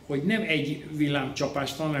 hogy nem egy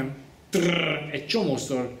villámcsapást van, hanem egy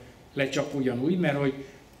csomószor lecsap ugyanúgy, mert hogy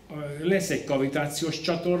lesz egy kavitációs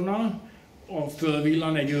csatorna, a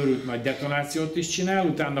fölvillan, egy őrült nagy detonációt is csinál,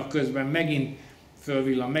 utána közben megint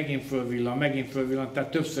fölvillan, megint fölvillan, megint fölvillan,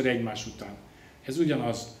 tehát többször egymás után. Ez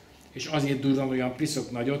ugyanaz, és azért durran olyan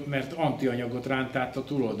piszok nagyot, mert antianyagot ránt át a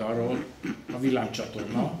túloldalról a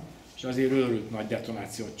villámcsatorna, és azért őrült nagy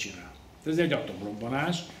detonációt csinál. Ez egy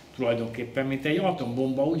atomrobbanás, tulajdonképpen, mint egy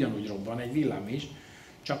atombomba ugyanúgy robban, egy villám is,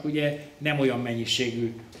 csak ugye nem olyan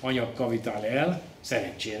mennyiségű anyag kavitál el,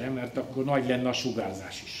 szerencsére, mert akkor nagy lenne a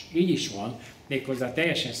sugárzás is. Így is van, méghozzá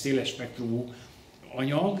teljesen széles spektrumú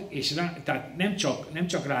anyag, és tehát nem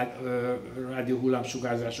csak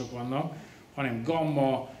rádióhullámsugárzások vannak, hanem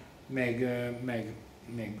gamma, meg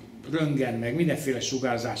röntgen, meg mindenféle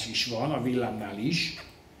sugárzás is van, a villámnál is,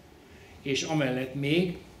 és amellett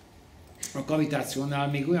még a kavitációnál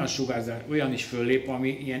még olyan is föllép, ami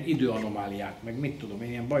ilyen időanomáliák, meg mit tudom én,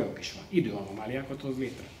 ilyen bajok is van, időanomáliákat hoz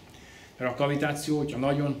létre. Mert a kavitáció, hogyha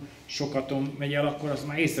nagyon sok atom megy el, akkor az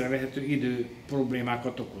már észrevehető idő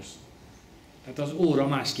problémákat okoz. Tehát az óra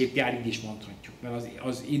másképp jár, így is mondhatjuk, mert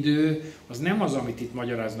az idő az nem az, amit itt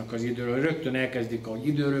magyaráznak az időről. Rögtön elkezdik, ahogy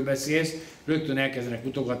időről beszélsz, rögtön elkezdenek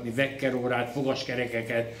mutogatni vekkerórát,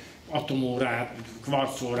 fogaskerekeket, atomórát,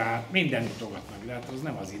 kvarcórát, mindent mutogatnak, de hát az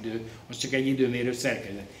nem az idő, az csak egy időmérő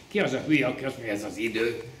szerkezet. Ki az a hülye, aki azt mondja, ez az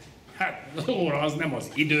idő? Hát az óra az nem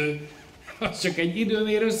az idő, az csak egy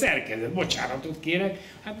időmérő szerkezet. Bocsánatot kérek,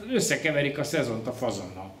 hát összekeverik a szezont a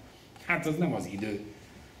fazonnal. Hát az nem az idő.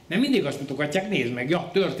 De mindig azt mutogatják, nézd meg, ja,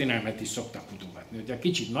 történelmet is szoktak mutogatni. Hogyha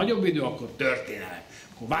kicsit nagyobb idő, akkor történelem.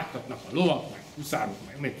 Akkor vágtatnak a lovak, meg huszárok,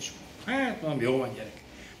 meg mit is. Hát mondom, jó van gyerek.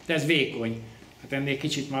 De ez vékony. Hát ennél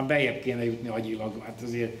kicsit már bejjebb kéne jutni agyilag. Hát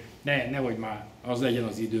azért nehogy már az legyen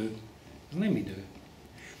az idő. Az nem idő.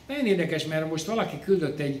 Nagyon érdekes, mert most valaki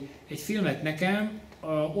küldött egy filmet nekem,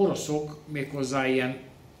 oroszok, méghozzá ilyen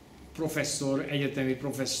professzor, egyetemi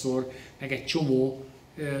professzor, meg egy csomó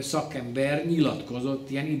szakember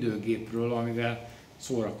nyilatkozott ilyen időgépről, amivel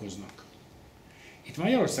szórakoznak. Itt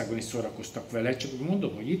Magyarországon is szórakoztak vele, csak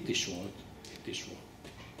mondom, hogy itt is volt. Itt is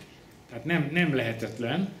volt. Tehát nem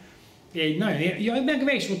lehetetlen.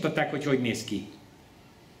 Meg is mutatták, hogy néz ki.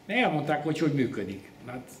 De elmondták, hogy működik.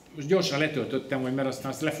 Hát most gyorsan letöltöttem, mert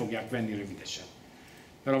aztán azt le fogják venni rövidesen.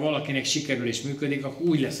 Mert ha valakinek sikerül és működik, akkor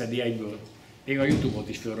úgy leszedi egyből. Még a YouTube-ot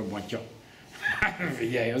is felrobbantja.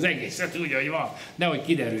 Figyelj, az egészet úgy, hogy van. Nehogy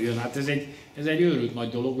kiderüljön, hát ez egy őrült nagy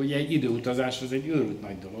dolog, ugye egy időutazás az egy őrült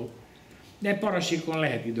nagy dolog. De parasikon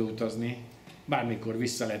lehet időutazni, bármikor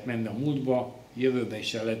vissza lehet menni a múltba, jövőbe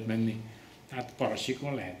is el lehet menni. Hát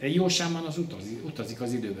parasikon lehet. Egy jó sámán az utazik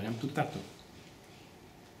az időben, nem tudtátok?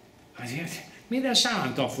 Azért minden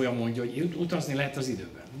sámán tanfolyam mondja, hogy utazni lehet az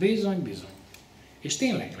időben. Bizony, bizony. És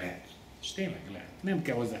tényleg lehet. Nem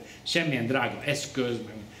kell hozzá semmilyen drága eszköz.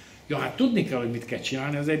 Ja, hát tudni kell, hogy mit kell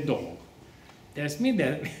csinálni, ez egy dolog. De ezt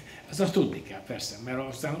azt tudni kell, persze, mert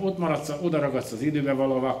aztán ott maradsz, oda ragadsz az időbe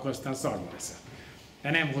valahol, akkor aztán szarva leszel.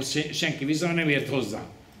 De nem hoz senki vissza, nem ért hozzá.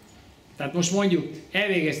 Tehát most mondjuk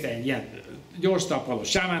elvégezte egy ilyen gyors talpaló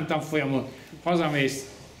sámán tanfolyamot, hazamész,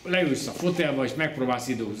 leülsz a fotelba és megpróbálsz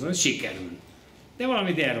időhozni, sikerül. De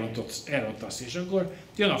valamit elrontasz, és akkor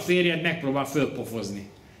jön a férjed, megpróbál fölpofozni.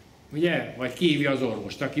 Ugye? Vagy kihívja az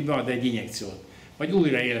orvost, aki bead egy injekciót. Vagy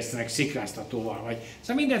újraélesztenek szikráztatóval.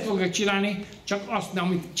 Szóval mindent fogják csinálni, csak azt,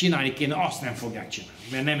 amit csinálni kéne, azt nem fogják csinálni,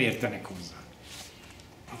 mert nem értenek hozzá.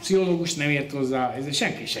 A pszichológus nem ért hozzá,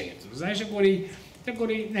 senki se ért hozzá, és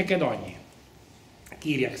akkor így neked annyi.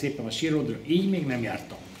 Kírják szépen a sírodra, így még nem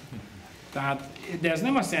jártam. Tehát, de ez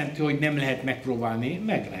nem azt jelenti, hogy nem lehet megpróbálni,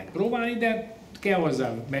 meg lehet próbálni, de kell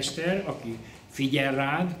hozzá mester, aki figyel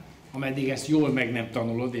rád, ameddig ezt jól meg nem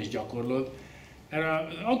tanulod és gyakorlod. Erre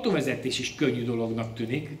az autóvezetés is könnyű dolognak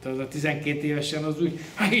tűnik. Tehát az a 12 évesen az úgy,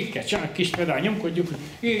 hát így kell csinálni, kis pedál, nyomkodjuk,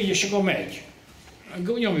 így és akkor megy.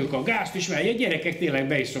 Nyomjuk a gázt is megy. A gyerekek tényleg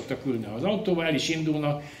be is szoktak ülni az autóba, el is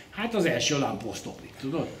indulnak, hát az első lámpó sztoplik,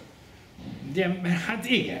 tudod? De, hát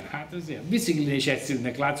igen, hát azért. Biciklin is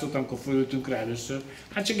egyszerűnek látszott, amikor fölültünk rá először.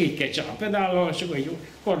 Hát csak így kell csinálni a pedállal, és akkor így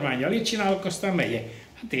kormánnyal így csinálok, aztán megyek.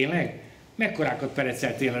 Hát tényleg? Mekkorákat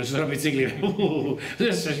pereceltél először a biciklire? Az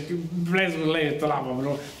összes blezúr lejött a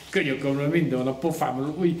lábamról, könyökömről, mindenhol, a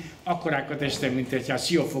pofámról, úgy akkorákat estem, mint egy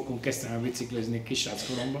Siófokon kezdtem el biciklizni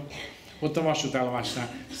kisráckoromban. Ott a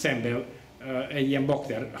vasútállomásnál szemben egy ilyen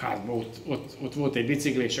bakterházban ott volt egy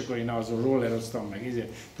bicikli, és akkor én azon rolleroztam meg,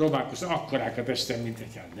 ezért próbálkoztam, akkorákat estem, mint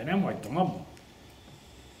egy de nem hagytam abba.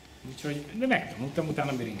 Úgyhogy, de megtanultam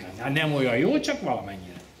utána biringálni. Hát nem olyan jó, csak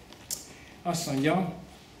valamennyire. Azt mondja,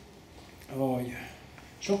 hogy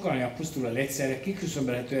sokkal anyag pusztul el egyszerre,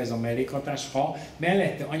 kiküszöbölhető ez a mellékhatás, ha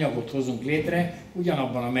mellette anyagot hozunk létre,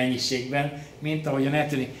 ugyanabban a mennyiségben, mint ahogyan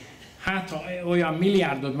eltűnik. Hát, ha olyan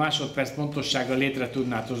milliárdod másodperc pontossággal létre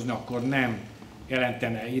tudnád hozni, akkor nem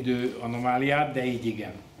jelentene idő anomáliát, de így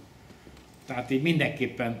igen. Tehát így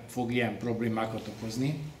mindenképpen fog ilyen problémákat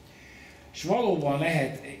okozni. És valóban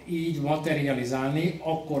lehet így materializálni,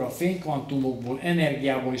 akkor a fénykvantumokból,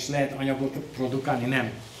 energiából is lehet anyagot produkálni,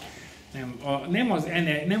 nem.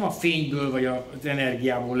 Nem a fényből vagy az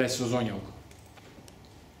energiából lesz az anyag.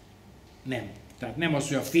 Nem. Tehát nem az,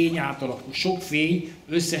 hogy a fény átalakul, sok fény,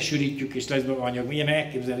 összesűrítjük és lesz belőle anyag. Milyen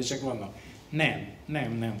elképzelések vannak?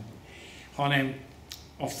 Nem. Hanem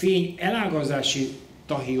a fény elágazási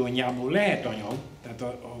tahionjából lehet anyag, tehát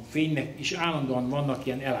a fénynek is állandóan vannak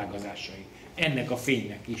ilyen elágazásai. Ennek a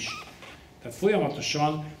fénynek is. Tehát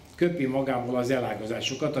folyamatosan köpi magából az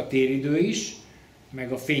elágazásokat, a téridő is,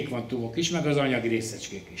 meg a fénykvantumok is, meg az anyagi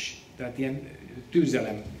részecskék is. Tehát ilyen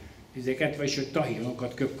tűzelem vizeket, vagyis hogy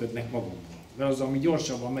tahionokat köpködnek magukból. De az, ami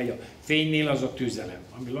gyorsabban megy a fénynél, az a tűzelem.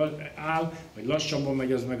 Ami áll, vagy lassabban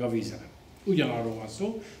megy, az meg a vízelem. Ugyanarról van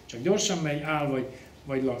szó, csak gyorsan megy, áll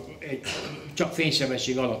vagy csak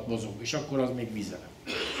fénysebesség alatt mozog, és akkor az még vízelem.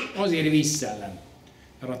 Azért vízszellem.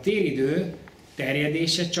 Mert a téridő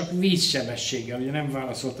terjedése csak vízsebességgel, ugye nem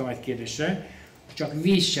válaszoltam egy kérdésre, csak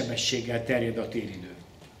vízsebességgel terjed a téridő.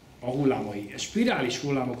 A hullámai. Spirális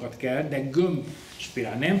hullámokat kell, de gömb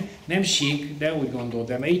spirál. Nem sík, de úgy gondolod,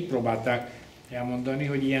 de mert így próbálták elmondani,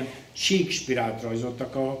 hogy ilyen sík spirált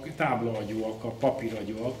rajzoltak a táblaagyúak, a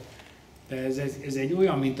papíragyúak. De ez egy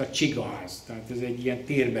olyan, mint a csigaház, tehát ez egy ilyen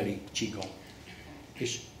térbeli csiga.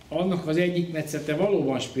 És annak az egyik metszete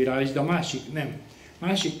valóban spirális, de a másik nem.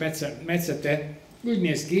 Másik metszete úgy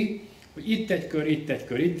néz ki, hogy itt egy kör, itt egy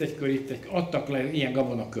kör, itt egy kör, itt egy kör. Adtak le ilyen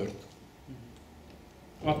gabonakört.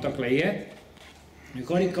 Adtak le ilyet, a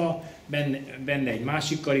karika, benne egy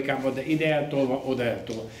másik karikában, de ide eltolva, oda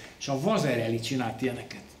eltolva. És a Vazerelli csinált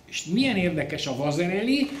ilyeneket. És milyen érdekes a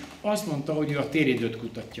Vazerelli, azt mondta, hogy ő a téridőt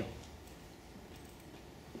kutatja.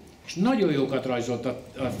 És nagyon jókat rajzolt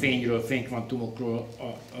a fényről, fénykvantumokról,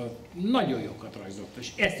 nagyon jókat rajzolt,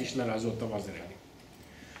 és ezt is lerajzolta a Vazerelli.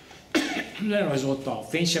 Lerajzolta a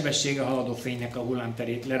fénysebessége haladó fénynek a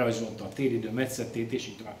hullámterét, lerajzolta a téridő metszetét, és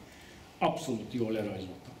így tovább. Abszolút jól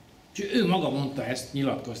lerajzolta. És ő maga mondta ezt,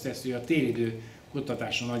 nyilatkozta ezt, hogy a téridő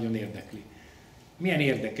kutatása nagyon érdekli. Milyen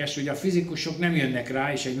érdekes, hogy a fizikusok nem jönnek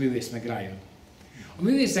rá, és egy művész meg rájön. A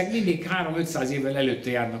művészek mindig 3-500 évvel előtte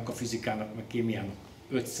járnak a fizikának, meg kémiának.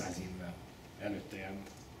 500 évvel előtte járnak.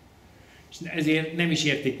 És ezért nem is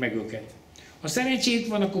értik meg őket. Ha szerencséjük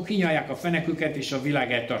van, akkor kinyalják a feneküket, és a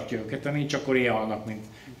világ eltartja őket, ha nincs, akkor éjjel halnak,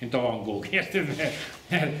 mint a Van Gogh, érted?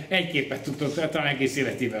 Mert egy képet tudott talán egész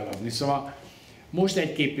életével adni. Szóval most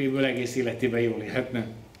egy képéből egész életében jól élhetne.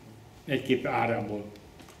 Egy kép árából.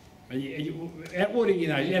 Egy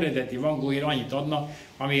originális, eredeti Van Goghért annyit adna,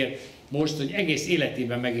 amiért most, hogy egész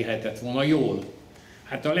életében megélhetett volna jól.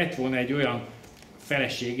 Hát ha lett volna egy olyan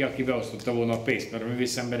felesége, aki beosztotta volna a pénzt, mert a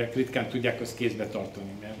művész emberek ritkán tudják azt kézbe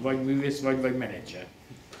tartani, mert vagy művész, vagy menedzser.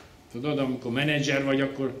 Tudod, amikor menedzser vagy,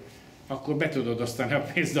 akkor be tudod osztani a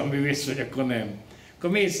pénzt, de a művész vagy, akkor nem. Akkor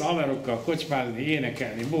mész a haverokkal kocsmázni,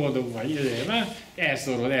 énekelni, boldog vagy,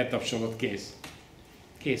 elszórod, eltapsolod, kész.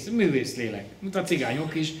 Kész, művész lélek. Mint a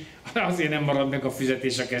cigányok is, azért nem marad meg a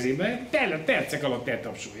fizetés a kezében, percek alatt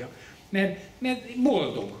eltapsolja. Mert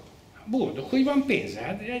boldog. Boldog, hogy van pénze.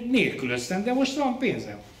 Hát nélkülöztem, de most van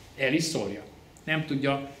pénze. El is szórja. Nem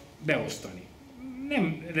tudja beosztani.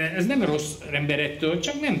 Ez nem rossz ember ettől,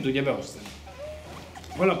 csak nem tudja beosztani.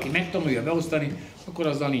 Valaki megtanulja beosztani, akkor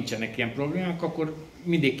azzal nincsenek ilyen problémák, akkor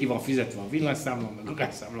mindig ki van fizetve a villanyszámla, meg a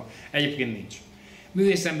gázszámla. Egyébként nincs.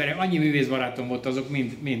 Művész emberek, annyi művészbarátom volt, azok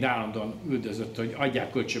mind állandóan üldözött, hogy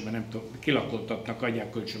adják kölcsönbe, nem tudom, kilakoltatnak, adják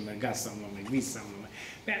kölcsönbe, gázszámla, meg vízszámla.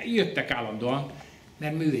 Jöttek állandóan,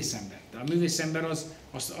 mert művészember. A művészember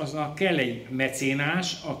aznak kell egy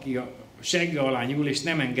mecénás, aki a segge alá nyúl és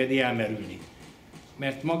nem engedi elmerülni.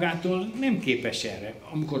 Mert magától nem képes erre.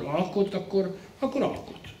 Amikor alkot, akkor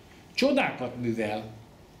alkot. Csodákat művel,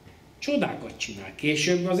 csodákat csinál.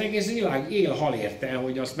 Később az egész világ él-hal érte,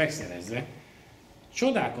 hogy azt megszerezze.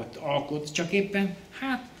 Csodákat alkot, csak éppen,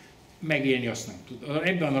 megélni azt nem tud.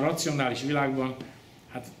 Ebben a racionális világban,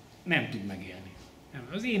 nem tud megélni.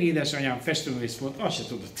 Az én édesanyám festőművész volt, azt se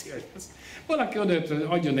tudott élni. Valaki odaadott, hogy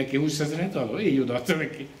adjon neki 20 000-et, így odaadta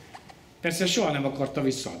neki. Persze soha nem akarta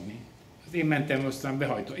visszaadni. Én mentem, aztán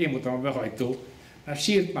behajtó, én voltam a behajtó. Hát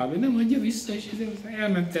sírt már, hogy nem adja vissza, és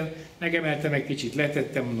elmentem, megemeltem egy kicsit,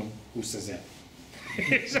 letettem, mondom, 20 000.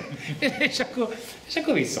 és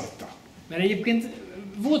akkor visszaadta. Mert egyébként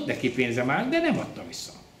volt neki pénze már, de nem adta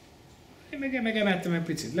vissza. Én megemeltem egy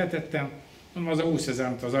picit, letettem, mondom, az a 20 000,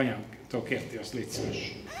 amit az anyámtól kérti, azt légy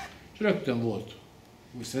szíves. És rögtön volt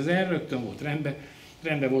 20 000, rögtön volt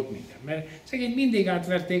rendben volt minden. Mert szegény mindig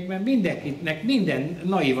átverték, mert mindenkinek minden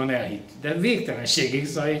naivan elhitt. De végtelenségig,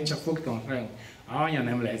 szóval én csak fogtam, hogy anya,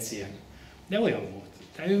 nem lehet ilyen. De olyan volt.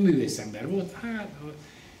 Tehát ő művészember volt,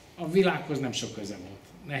 a világhoz nem sok köze volt.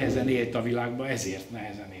 Nehezen élt a világban, ezért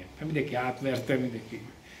nehezen élt. Mert mindenki átverte, mindenki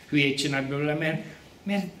hülyét csinált belőle,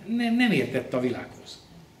 mert nem értett a világhoz.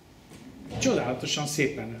 Csodálatosan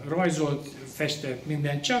szépen rajzolt, festett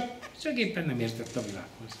minden, csak éppen nem értett a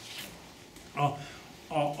világhoz.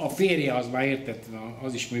 A férje az már értett,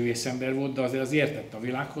 az is művészember volt, de az értett a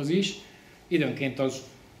világhoz is. Időnként az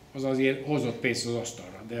azért hozott pénzt az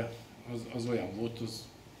asztalra, de az olyan volt,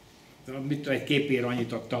 egy képére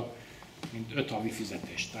annyit adtak, mint 5 havi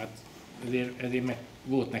fizetést. Tehát ezért meg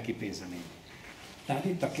volt neki pénze még. Tehát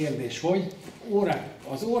itt a kérdés, hogy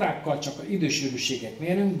az órákkal csak az idősűrűséget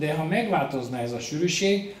mérünk, de ha megváltozna ez a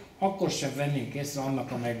sűrűség, akkor sem vennénk észre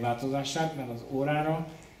annak a megváltozását, mert az órára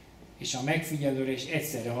és a megfigyelőre is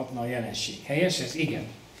egyszerre hatna a jelenség. Helyes ez? Igen.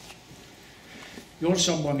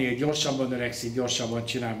 Gyorsabban él, gyorsabban öregszik, gyorsabban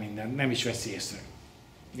csinál mindent, nem is veszi észre.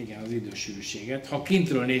 Igen, az idősűrűséget. Ha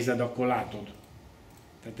kintről nézed, akkor látod.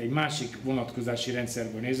 Tehát egy másik vonatkozási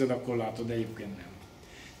rendszerből nézed, akkor látod, de egyébként nem.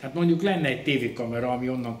 Tehát mondjuk lenne egy tévékamera, ami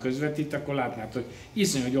onnan közvetít, akkor látnád, hogy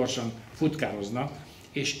iszonyú gyorsan futkároznak,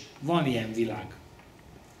 és van ilyen világ.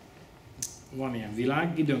 Van ilyen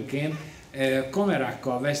világ, időnként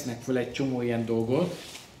kamerákkal vesznek fel egy csomó ilyen dolgot,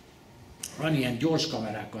 van ilyen gyors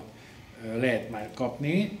kamerákat lehet már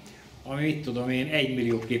kapni, ami mit tudom én, 1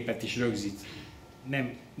 millió képet is rögzít.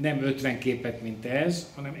 Nem 50 képet, mint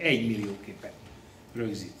ez, hanem 1 millió képet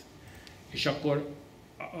rögzít. És akkor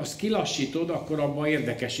azt kilassítod, akkor abban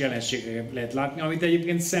érdekes jelenségeket lehet látni, amit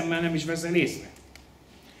egyébként szemmel nem is veszel észre.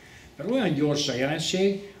 Mert olyan gyors a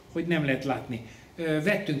jelenség, hogy nem lehet látni.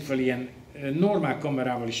 Vettünk fel ilyen, normál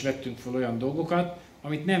kamerával is vettünk fel olyan dolgokat,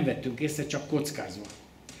 amit nem vettünk észre, csak kockázva.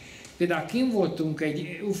 Például kint voltunk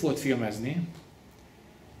egy UFO-t filmezni,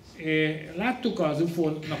 láttuk az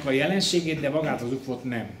UFO-nak a jelenségét, de magát az UFO-t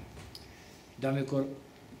nem. De amikor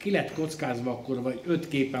ki lett kockázva, akkor vagy 5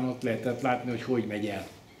 képen ott lehetett látni, hogy megy el.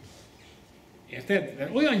 Érted?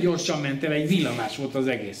 Mert olyan gyorsan ment el, egy villanás volt az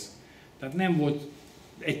egész. Tehát nem volt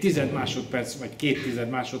egy 10 másodperc, vagy 2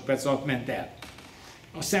 másodperc alatt ment el.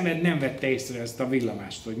 A szemed nem vette észre ezt a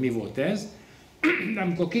villanást, hogy mi volt ez. De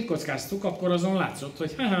amikor kikockáztuk, akkor azon látszott,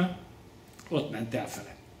 hogy ott ment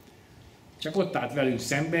elfele. Csak ott állt velünk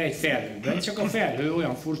szembe egy felhőben, csak a felhő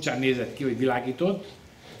olyan furcsán nézett ki, hogy világított,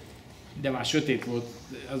 de már sötét volt,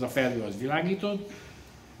 az a felhő az világított,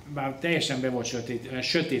 bár teljesen be volt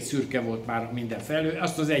sötét szürke volt már minden felhő,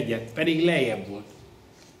 azt az egyet, pedig lejjebb volt.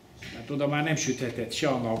 Tehát oda már nem süthetett se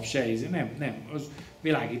a nap, se íze, nem, az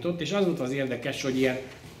világított, és az volt az érdekes, hogy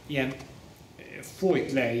ilyen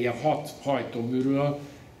folyt le, ilyen 6 hajtóműről,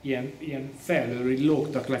 ilyen felhőről, így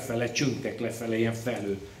lógtak lefele, csüngtek lefele, ilyen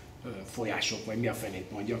felhő folyások, vagy mi a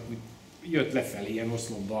felét mondjak, jött lefelé ilyen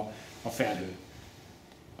oszlopba a felhő.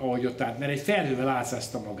 Ahogy ott állt, mert egy felhővel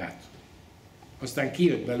álcázta magát. Aztán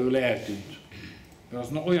kijött belőle, eltűnt. Az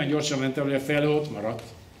olyan gyorsan ment el, hogy a felhő ott maradt,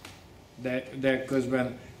 de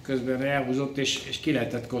közben elhúzott, és ki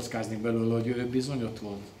lehetett kockázni belőle, hogy ő bizony ott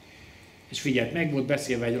volt. És figyelj, meg volt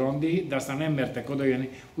beszélve egy randi, de aztán nem mertek odajönni,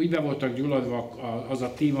 úgy be voltak gyulladva az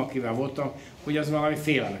a tím, akivel voltam, hogy az valami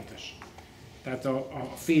félelmetes. Tehát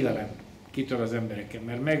a félelem kitör az embereken,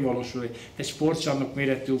 mert megvalósul, hogy egy sportcsarnok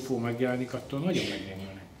méretű UFO megjelenik, attól nagyon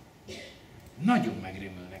megrémülnek. Nagyon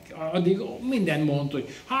megrémülnek. Addig minden mond, hogy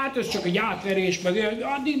hát ez csak egy átverés, meg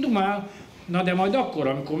addig dumál. Na de majd akkor,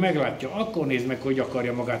 amikor meglátja, akkor nézd meg, hogy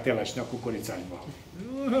akarja magát elesni a kukoricásba.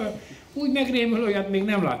 Úgy megrémül, olyat még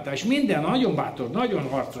nem láttál. És minden nagyon bátor, nagyon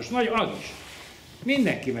harcos, az is.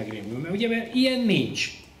 Mindenki megrémül, mert ugye mert ilyen nincs.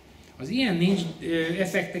 Az ilyen nincs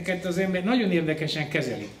effekteket az ember nagyon érdekesen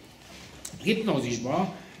kezeli.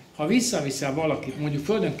 Hipnózisban, ha visszaviszel valakit, mondjuk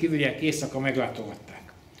földön kívüliek éjszaka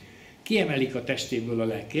meglátogatták, kiemelik a testéből a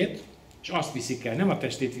lelkét, és azt viszik el, nem a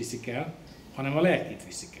testét viszik el, hanem a lelkét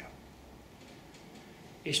viszik el.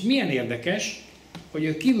 És milyen érdekes, hogy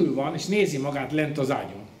ő kívül van, és nézi magát lent az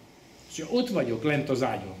ágyon. És ott vagyok lent az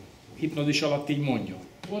ágyon. Hipnózis alatt így mondja.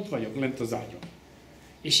 Ott vagyok lent az ágyon.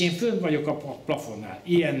 És én fönn vagyok a plafonnál.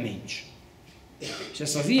 Ilyen nincs. És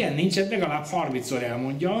ezt az ilyen nincset legalább 30-szor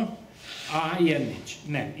elmondja. Ilyen nincs.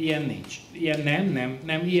 Nem, ilyen nincs. Ilyen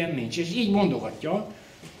nem, ilyen nincs. És így mondogatja.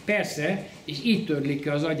 Persze, és így törlik ki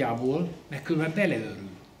az agyából, mert különben beleörül.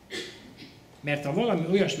 Mert ha valami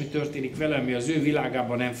olyasmi történik vele, ami az ő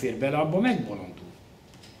világában nem fér bele, abban megbolondul.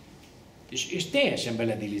 És teljesen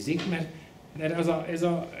beledilizik, mert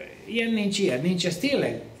ilyen nincs, ez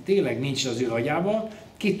tényleg nincs az ő agyában,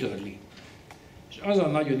 kitörli. És az a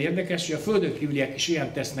nagyon érdekes, hogy a földön kívüliek is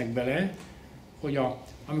olyan tesznek bele, hogy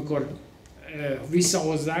amikor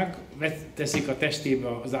visszahozzák, teszik a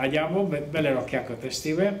testébe az ágyába, belerakják a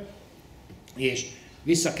testébe, és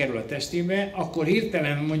visszakerül a testébe, akkor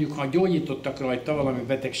hirtelen mondjuk, ha gyógyítottak rajta, valami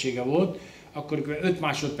betegsége volt, akkor 5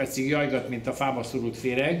 másodpercig jajgat, mint a fába szorult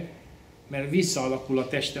féreg, mert visszaalakul a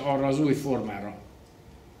teste arra az új formára.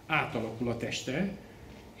 Átalakul a teste,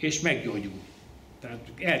 és meggyógyul. Tehát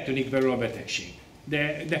eltűnik belőle a betegség.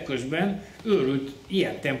 De közben őrült,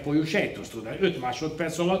 ilyen tempójú sejtosztódás. 5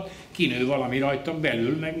 másodperc alatt kinő valami rajtam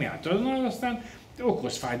belül, meg mi által. Aztán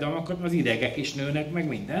okoz fájdalmakat, az idegek is nőnek, meg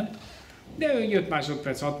minden. De 5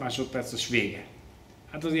 másodperc, 6 másodperc, az vége.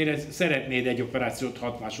 Hát azért szeretnéd egy operációt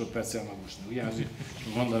 6 másodperccel magosni, ugye? Azért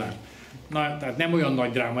mondanám. Na, tehát nem olyan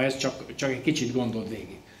nagy dráma ez, csak egy kicsit gondold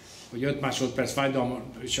végig. Hogy 5 másodperc fájdalma,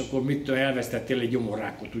 és akkor mitől elvesztettél egy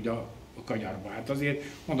gyomorrákot, ugye a kanyarba. Hát azért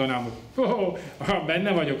mondanám, hogy ha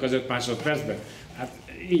benne vagyok az 5 másodpercben, hát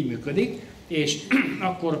így működik, és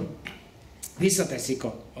akkor visszateszik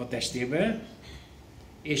a testébe,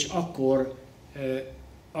 és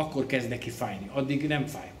akkor kezd neki fájni. Addig nem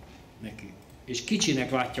fáj neki. És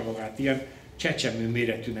kicsinek látja magát, ilyen csecsemő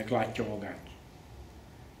méretűnek látja magát.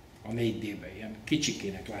 A 4D-ben, ilyen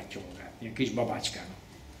kicsikének látja magát, ilyen kis babácskának.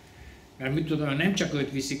 Mert mit tudom, nem csak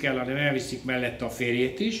őt viszik el, hanem elviszik mellette a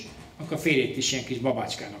férjét is, akkor a férjét is ilyen kis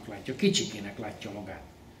babácskának látja, kicsikének látja magát.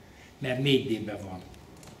 Mert 4D-ben van.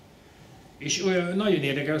 És olyan nagyon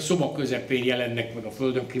érdekes, a szoba közepén jelennek meg a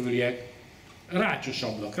földön kívüliek, rácsos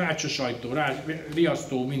ablak, rácsos ajtó,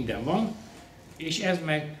 riasztó, minden van, és ez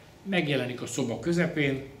megjelenik a szoba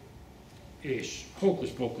közepén, és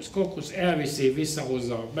hókusz-pókusz-kókusz, elviszi,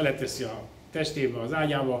 visszahozza, beleteszi a testébe, az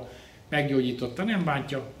ágyába, meggyógyította, nem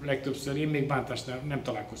bántja, legtöbbször én még bántást nem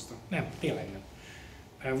találkoztam. Nem, tényleg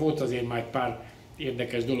nem. Volt azért már egy pár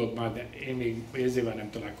érdekes dolog már, de én még érzével nem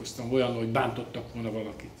találkoztam olyan, hogy bántottak volna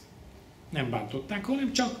valakit. Nem bántották,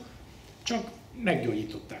 hanem csak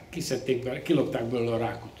meggyógyították, kiszedték, kilopták belőle a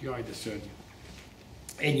rákot. Jaj, de szörnyű.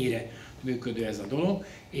 Ennyire működő ez a dolog,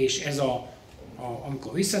 és ez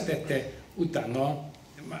amikor visszatette, utána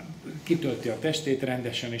kitölti a testét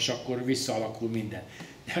rendesen, és akkor visszaalakul minden.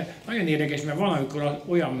 De nagyon érdekes, mert van, amikor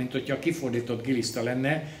olyan, mint hogyha kifordított giliszta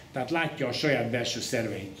lenne, tehát látja a saját belső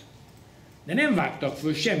szerveit. De nem vágtak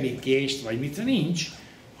föl semmi kést, vagy mit, nincs,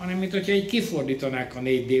 hanem mint hogyha így kifordítanák a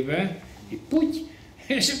 4D-be, így puty,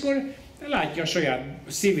 és akkor látja a saját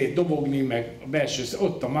szívét dobogni, meg a belső,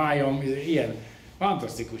 ott a májam, ilyen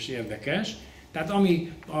fantasztikus, érdekes. Tehát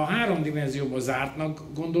ami a 3 dimenzióban zártnak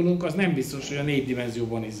gondolunk, az nem biztos, hogy a 4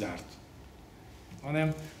 dimenzióban is zárt.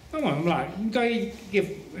 Hanem, de így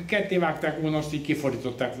ketté vágták volna, azt így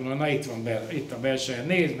kifordították volna, na itt van itt a belső,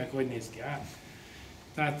 nézd meg, hogy néz ki.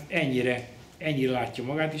 Tehát ennyire látja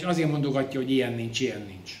magát, és azért mondogatja, hogy ilyen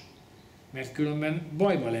nincs. Mert különben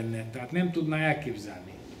bajba lenne, tehát nem tudná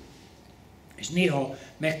elképzelni. És néha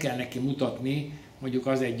meg kell neki mutatni, mondjuk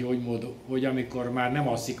az egy gyógymód, hogy amikor már nem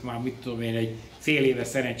alszik, már mit tudom én, egy fél éve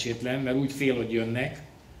szerencsétlen, mert úgy fél, hogy jönnek,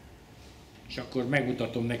 és akkor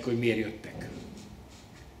megmutatom neki, hogy miért jöttek.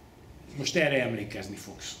 Most erre emlékezni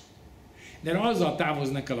fogsz. De azzal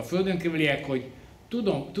távoznak el a földön kívüliek, hogy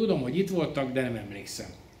tudom, hogy itt voltak, de nem emlékszem.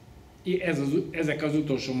 Ezek az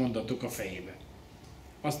utolsó mondatok a fejébe.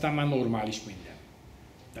 Aztán már normális minden.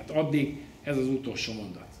 Tehát addig ez az utolsó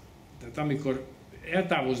mondat. Tehát amikor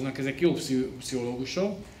eltávoznak ezek jó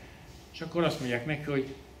pszichológusok, és akkor azt mondják neki, hogy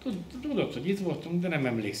tudod, hogy itt voltunk, de nem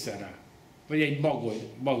emlékszel rá. Vagy egy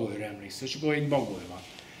bagolyra emlékszel, és akkor egy bagoly van.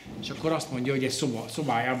 És akkor azt mondja, hogy egy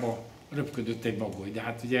szobájába röpködött egy bagoly. De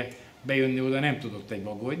hát ugye bejönni oda nem tudott egy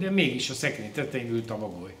bagoly, de mégis a szekrény tetején ült a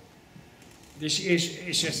bagoly.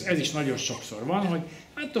 És ez is nagyon sokszor van, hogy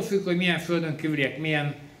attól függ, hogy milyen földön kívüliek,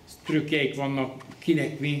 milyen trükkjeik vannak,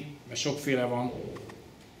 kinek mi, mert sokféle van.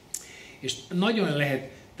 És nagyon lehet,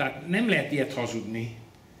 tehát nem lehet ilyet hazudni,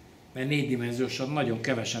 mert 4 dimenziósan nagyon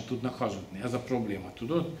kevesen tudnak hazudni. Ez a probléma,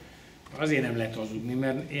 tudod? Azért nem lehet hazudni,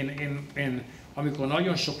 mert én amikor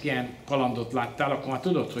nagyon sok ilyen kalandot láttál, akkor már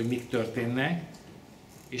tudod, hogy mik történnek,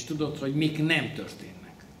 és tudod, hogy mik nem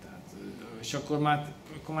történnek. Tehát, és akkor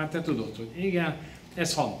már te tudod, hogy igen,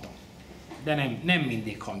 ez hantam. De nem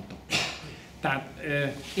mindig hantam. Tehát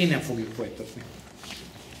innen fogjuk folytatni.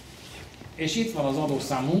 És itt van az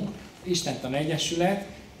adószámunk, Istenten Egyesület.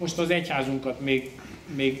 Most az egyházunkat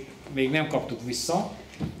még nem kaptuk vissza.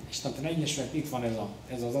 Istenten Egyesület, itt van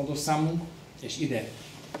ez az adószámunk, és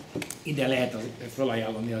ide lehet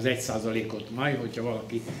felajánlani az 1%-ot majd, hogyha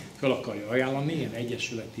valaki fel akarja ajánlani, ilyen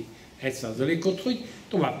egyesületi 1%-ot, hogy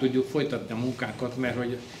tovább tudjuk folytatni a munkánkat, mert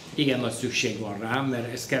hogy igen nagy szükség van rá,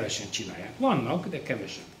 mert ezt kevesen csinálják. Vannak, de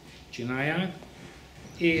kevesen csinálják,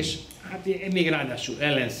 és hát még ráadásul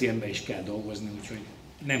ellenszélben is kell dolgozni, úgyhogy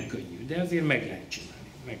nem könnyű, de azért meg lehet csinálni.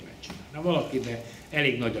 Ha valakiben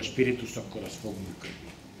elég nagy a spiritus, akkor az fog működni.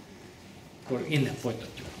 Akkor innen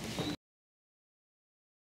folytatjuk.